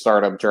 10 in your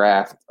startup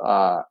draft,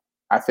 I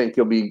think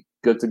you'll be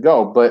good to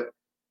go. But,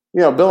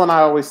 Bill and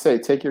I always say,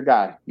 take your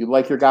guy. You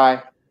like your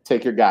guy,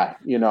 take your guy,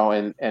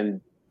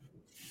 and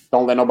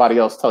don't let nobody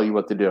else tell you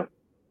what to do.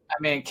 I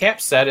mean, Cap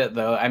said it,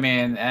 though. I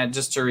mean, and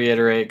just to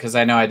reiterate, because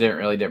I know I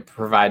didn't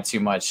provide too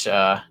much,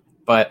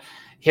 but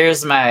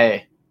here's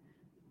my,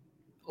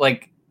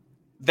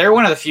 they're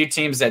one of the few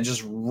teams that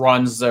just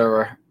runs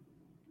their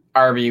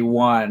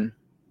RB1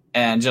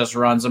 and just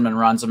runs them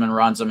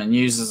and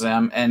uses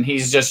them. And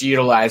he's just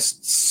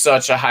utilized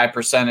such a high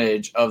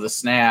percentage of the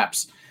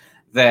snaps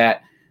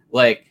that,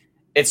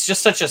 it's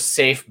just such a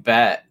safe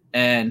bet.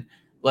 And,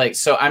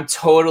 so I'm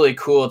totally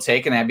cool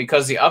taking that,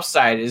 because the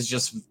upside is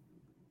just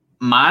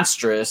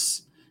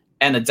monstrous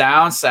and the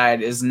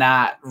downside is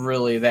not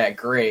really that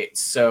great.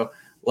 So,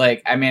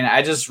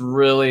 I just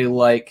really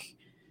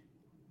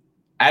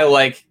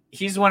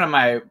he's one of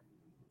my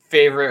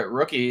favorite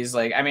rookies.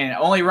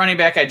 Only running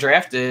back I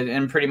drafted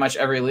in pretty much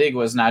every league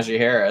was Najee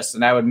Harris,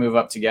 and I would move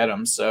up to get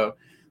him. So,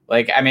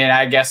 I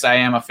guess I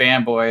am a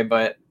fanboy,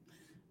 but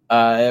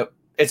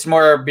it's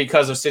more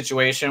because of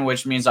situation,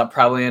 which means I'll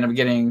probably end up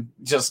getting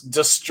just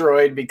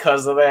destroyed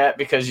because of that,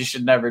 because you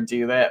should never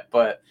do that.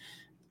 But,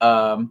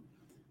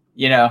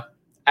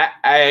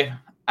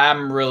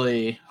 I'm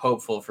really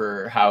hopeful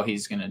for how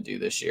he's going to do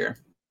this year.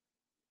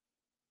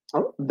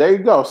 Oh, there you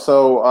go.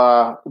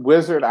 So,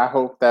 Wizard, I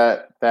hope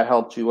that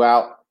helped you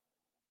out.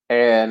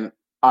 And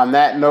on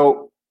that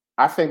note,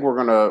 I think we're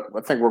gonna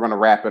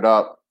wrap it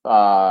up.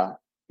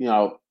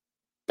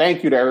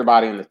 Thank you to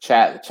everybody in the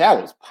chat. The chat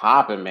was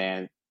popping,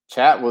 man.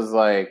 Chat was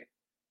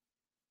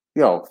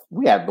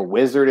we had the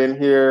Wizard in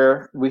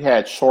here. We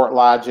had Short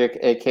Logic,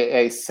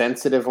 aka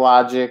Sensitive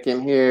Logic,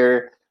 in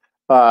here.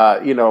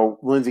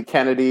 Lindsey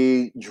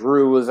Kennedy,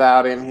 Drew was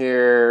out in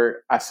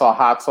here. I saw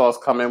Hot Sauce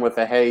come in with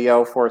a hey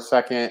yo for a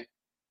second.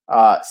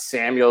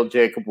 Samuel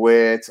Jacob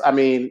Witz. I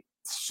mean,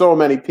 so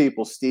many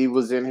people. Steve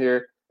was in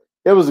here.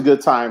 It was a good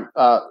time.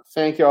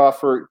 Thank y'all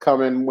for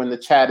coming. When the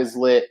chat is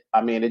lit,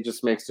 I mean, it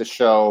just makes the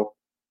show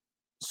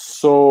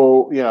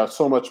so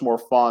much more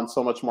fun,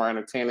 so much more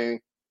entertaining.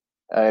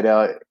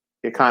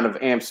 It kind of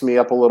amps me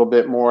up a little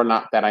bit more.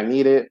 Not that I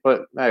need it,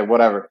 but hey,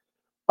 whatever.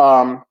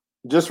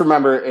 Just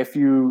remember, if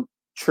you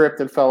tripped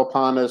and fell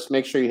upon us,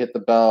 make sure you hit the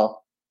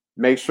bell.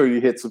 Make sure you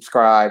hit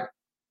subscribe.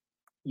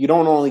 You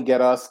don't only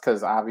get us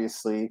because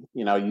obviously,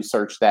 you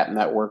search that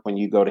network when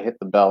you go to hit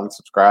the bell and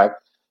subscribe.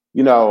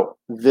 The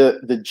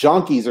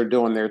junkies are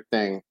doing their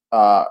thing.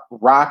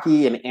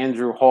 Rocky and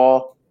Andrew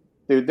Hall,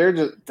 dude,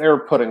 they're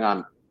putting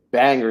on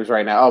bangers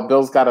right now. Oh,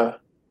 Bill's got a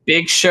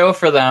big show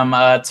for them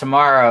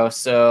tomorrow,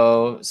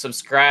 so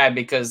subscribe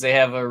because they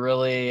have a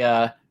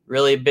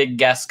really big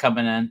guest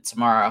coming in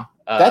tomorrow.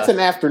 That's an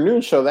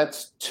afternoon show.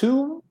 That's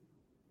 2.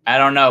 I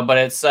don't know, but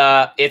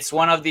it's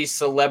one of these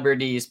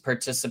celebrities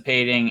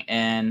participating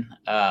in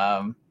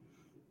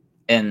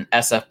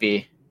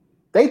SFB.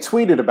 They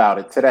tweeted about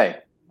it today.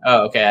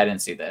 Oh, okay. I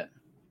didn't see that.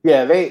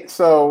 Yeah,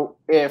 so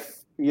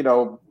if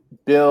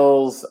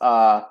Bill's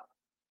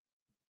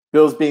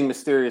being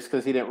mysterious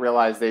because he didn't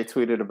realize they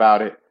tweeted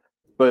about it,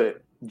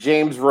 but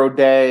James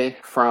Roday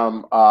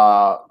from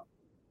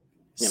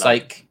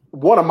Psych,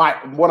 one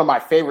of my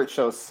favorite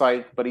shows,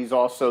 Psych, but he's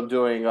also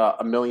doing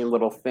A Million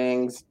Little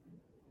Things.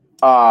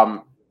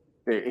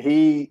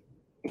 He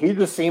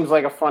just seems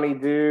like a funny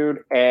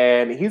dude,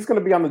 and he's going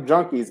to be on the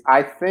Junkies.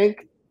 I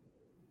think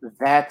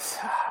that's,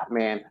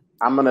 man,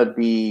 I'm going to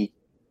be.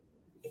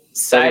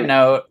 Side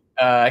note,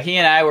 he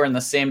and I were in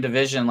the same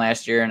division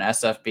last year in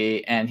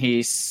SFB, and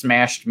he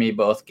smashed me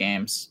both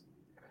games.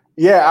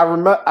 Yeah,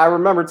 I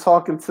remember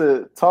talking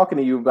to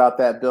you about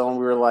that, Bill, and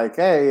we were like,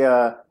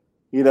 hey,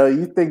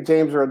 you think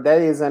James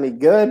Roday is any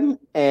good?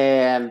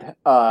 And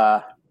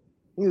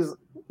Bill's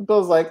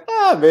like,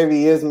 maybe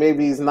he is,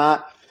 maybe he's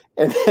not.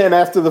 And then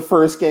after the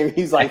first game,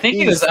 he's like, I think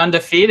he was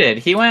undefeated.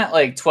 He went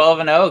like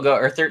 12-0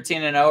 or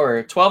 13-0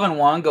 or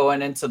 12-1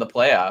 going into the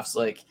playoffs.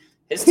 Like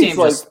his team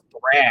just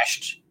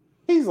thrashed.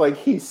 He's like,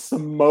 he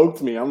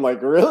smoked me. I'm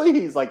like, really?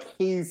 He's like,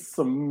 he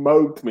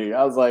smoked me.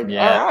 I was like,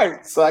 yeah. All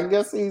right. So I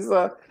guess he's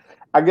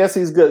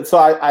good. So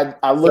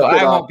I looked it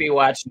up. I won't be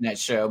watching that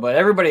show, but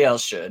everybody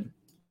else should.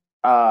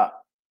 I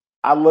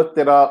looked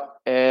it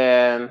up,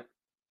 and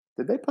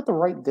did they put the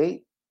right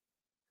date?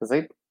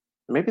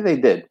 Maybe they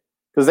did,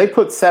 because they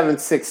put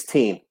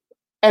 7/16.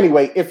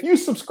 Anyway, if you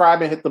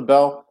subscribe and hit the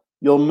bell,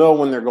 you'll know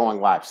when they're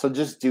going live. So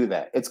just do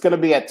that. It's going to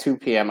be at 2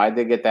 p.m. I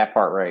did get that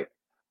part right.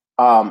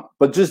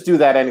 But just do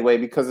that anyway,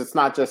 because it's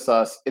not just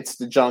us. It's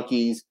the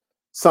junkies.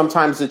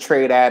 Sometimes the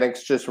trade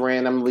addicts just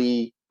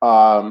randomly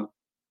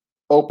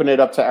open it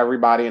up to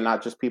everybody and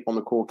not just people in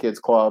the Cool Kids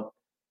Club.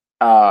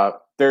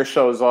 Their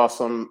show is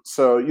awesome.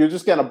 So you're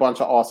just getting a bunch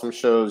of awesome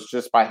shows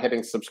just by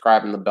hitting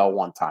subscribe and the bell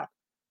one time.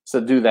 So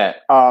do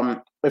that.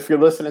 If you're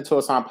listening to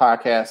us on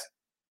podcast,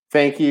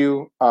 thank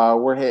you.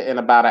 We're hitting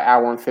about an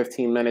hour and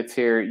 15 minutes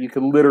here. You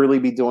could literally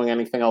be doing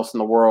anything else in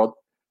the world,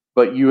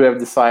 but you have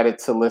decided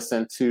to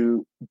listen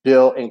to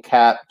Bill and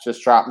Cap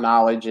just drop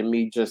knowledge and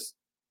me just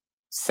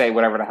say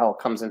whatever the hell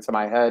comes into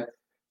my head.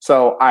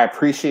 So I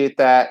appreciate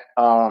that.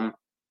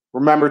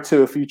 Remember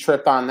to, if you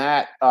tripped on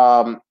that,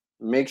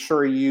 make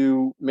sure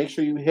you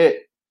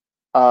hit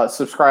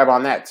subscribe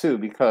on that too,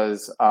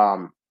 because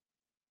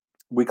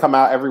we come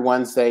out every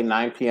Wednesday,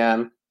 9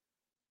 p.m.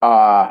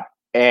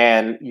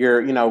 And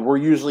we're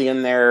usually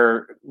in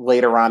there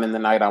later on in the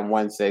night on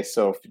Wednesday.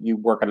 So if you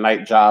work a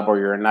night job or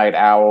you're a night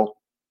owl,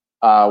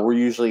 we're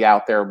usually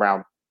out there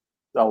around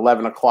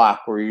 11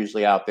 o'clock. We're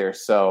usually out there.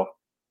 So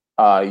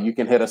you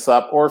can hit us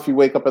up, or if you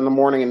wake up in the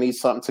morning and need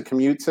something to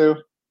commute to,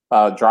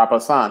 drop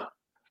us on.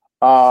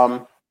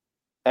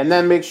 And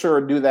then make sure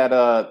to do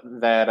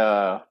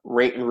that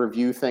rate and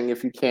review thing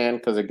if you can,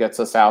 because it gets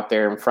us out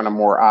there in front of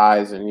more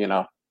eyes.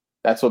 And,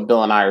 that's what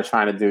Bill and I are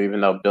trying to do,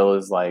 even though Bill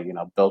is like,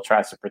 Bill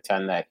tries to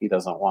pretend that he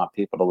doesn't want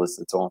people to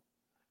listen to him.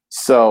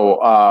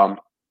 So,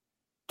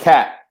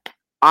 Kat,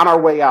 on our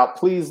way out,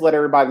 please let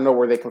everybody know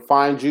where they can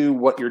find you,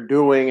 what you're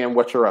doing, and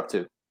what you're up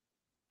to.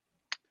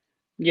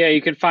 Yeah,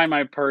 you can find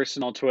my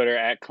personal Twitter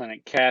at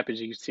Clinic Cap,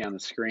 as you can see on the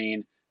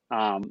screen.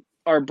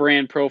 Our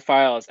brand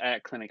profile is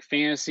at Clinic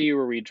Fantasy,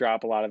 where we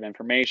drop a lot of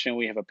information.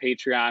 We have a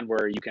Patreon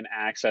where you can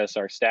access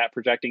our stat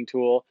projecting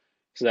tool,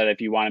 so that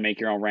if you want to make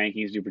your own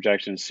rankings, do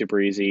projections,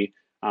 super easy.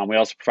 We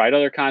also provide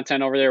other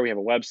content over there. We have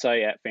a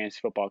website at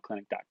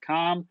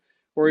fantasyfootballclinic.com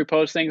where we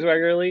post things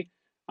regularly.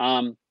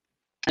 In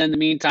the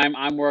meantime,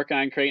 I'm working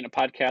on creating a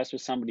podcast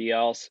with somebody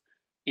else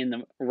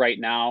right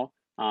now.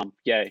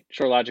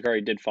 Short Logic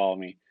already did follow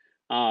me.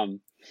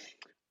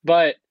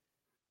 But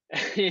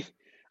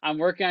I'm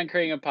working on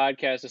creating a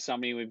podcast with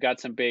somebody. We've got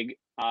some big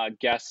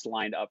guests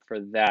lined up for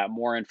that.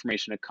 More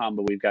information to come,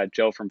 but we've got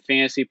Joe from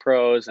Fantasy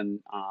Pros and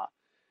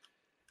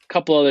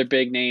couple other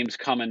big names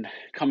coming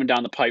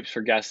down the pipes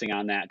for guessing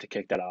on that to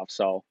kick that off.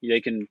 So they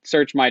can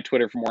search my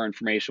Twitter for more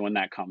information when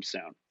that comes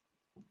soon.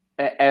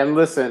 And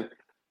listen,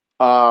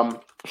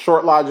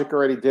 Short Logic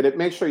already did it.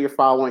 Make sure you're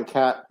following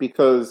Cat,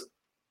 because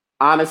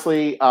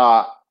honestly,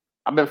 I've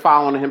been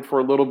following him for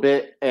a little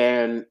bit,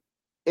 and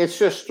it's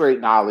just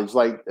straight knowledge.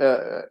 Like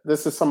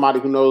this is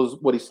somebody who knows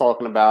what he's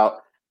talking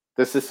about.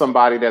 This is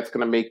somebody that's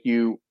going to make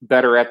you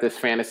better at this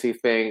fantasy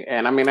thing.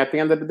 And I mean, at the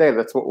end of the day,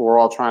 that's what we're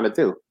all trying to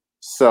do.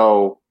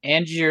 So,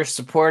 and you're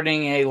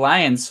supporting a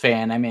Lions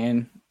fan. I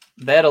mean,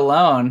 that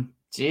alone,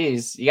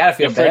 geez, you gotta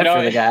feel bad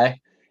for the guy.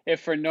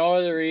 If for no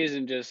other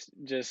reason,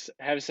 just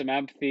have some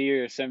empathy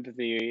or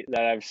sympathy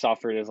that I've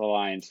suffered as a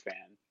Lions fan,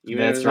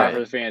 even if it's not for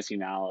the fantasy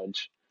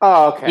knowledge.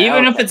 Oh, okay.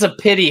 Even if it's a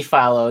pity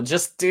follow,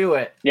 just do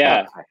it.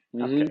 Yeah.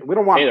 Okay. Okay. We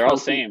don't want. Hey, they're all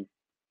the same.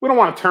 We don't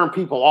want to turn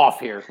people off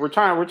here. We're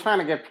trying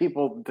to get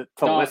people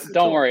to listen.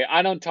 Don't worry.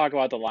 I don't talk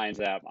about the Lions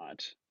that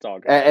much. It's all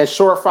good. As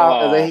short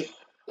follow,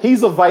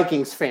 he's a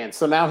Vikings fan,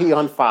 so now he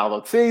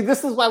unfollowed. See,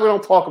 this is why we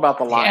don't talk about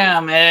the Lions.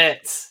 Damn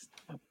it.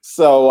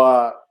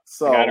 So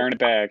gotta earn it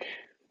back.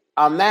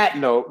 On that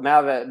note,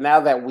 now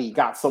that we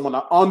got someone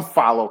to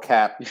unfollow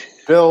Cap,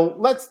 Bill,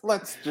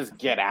 let's just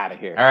get out of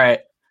here. All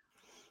right.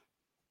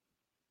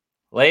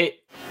 Late.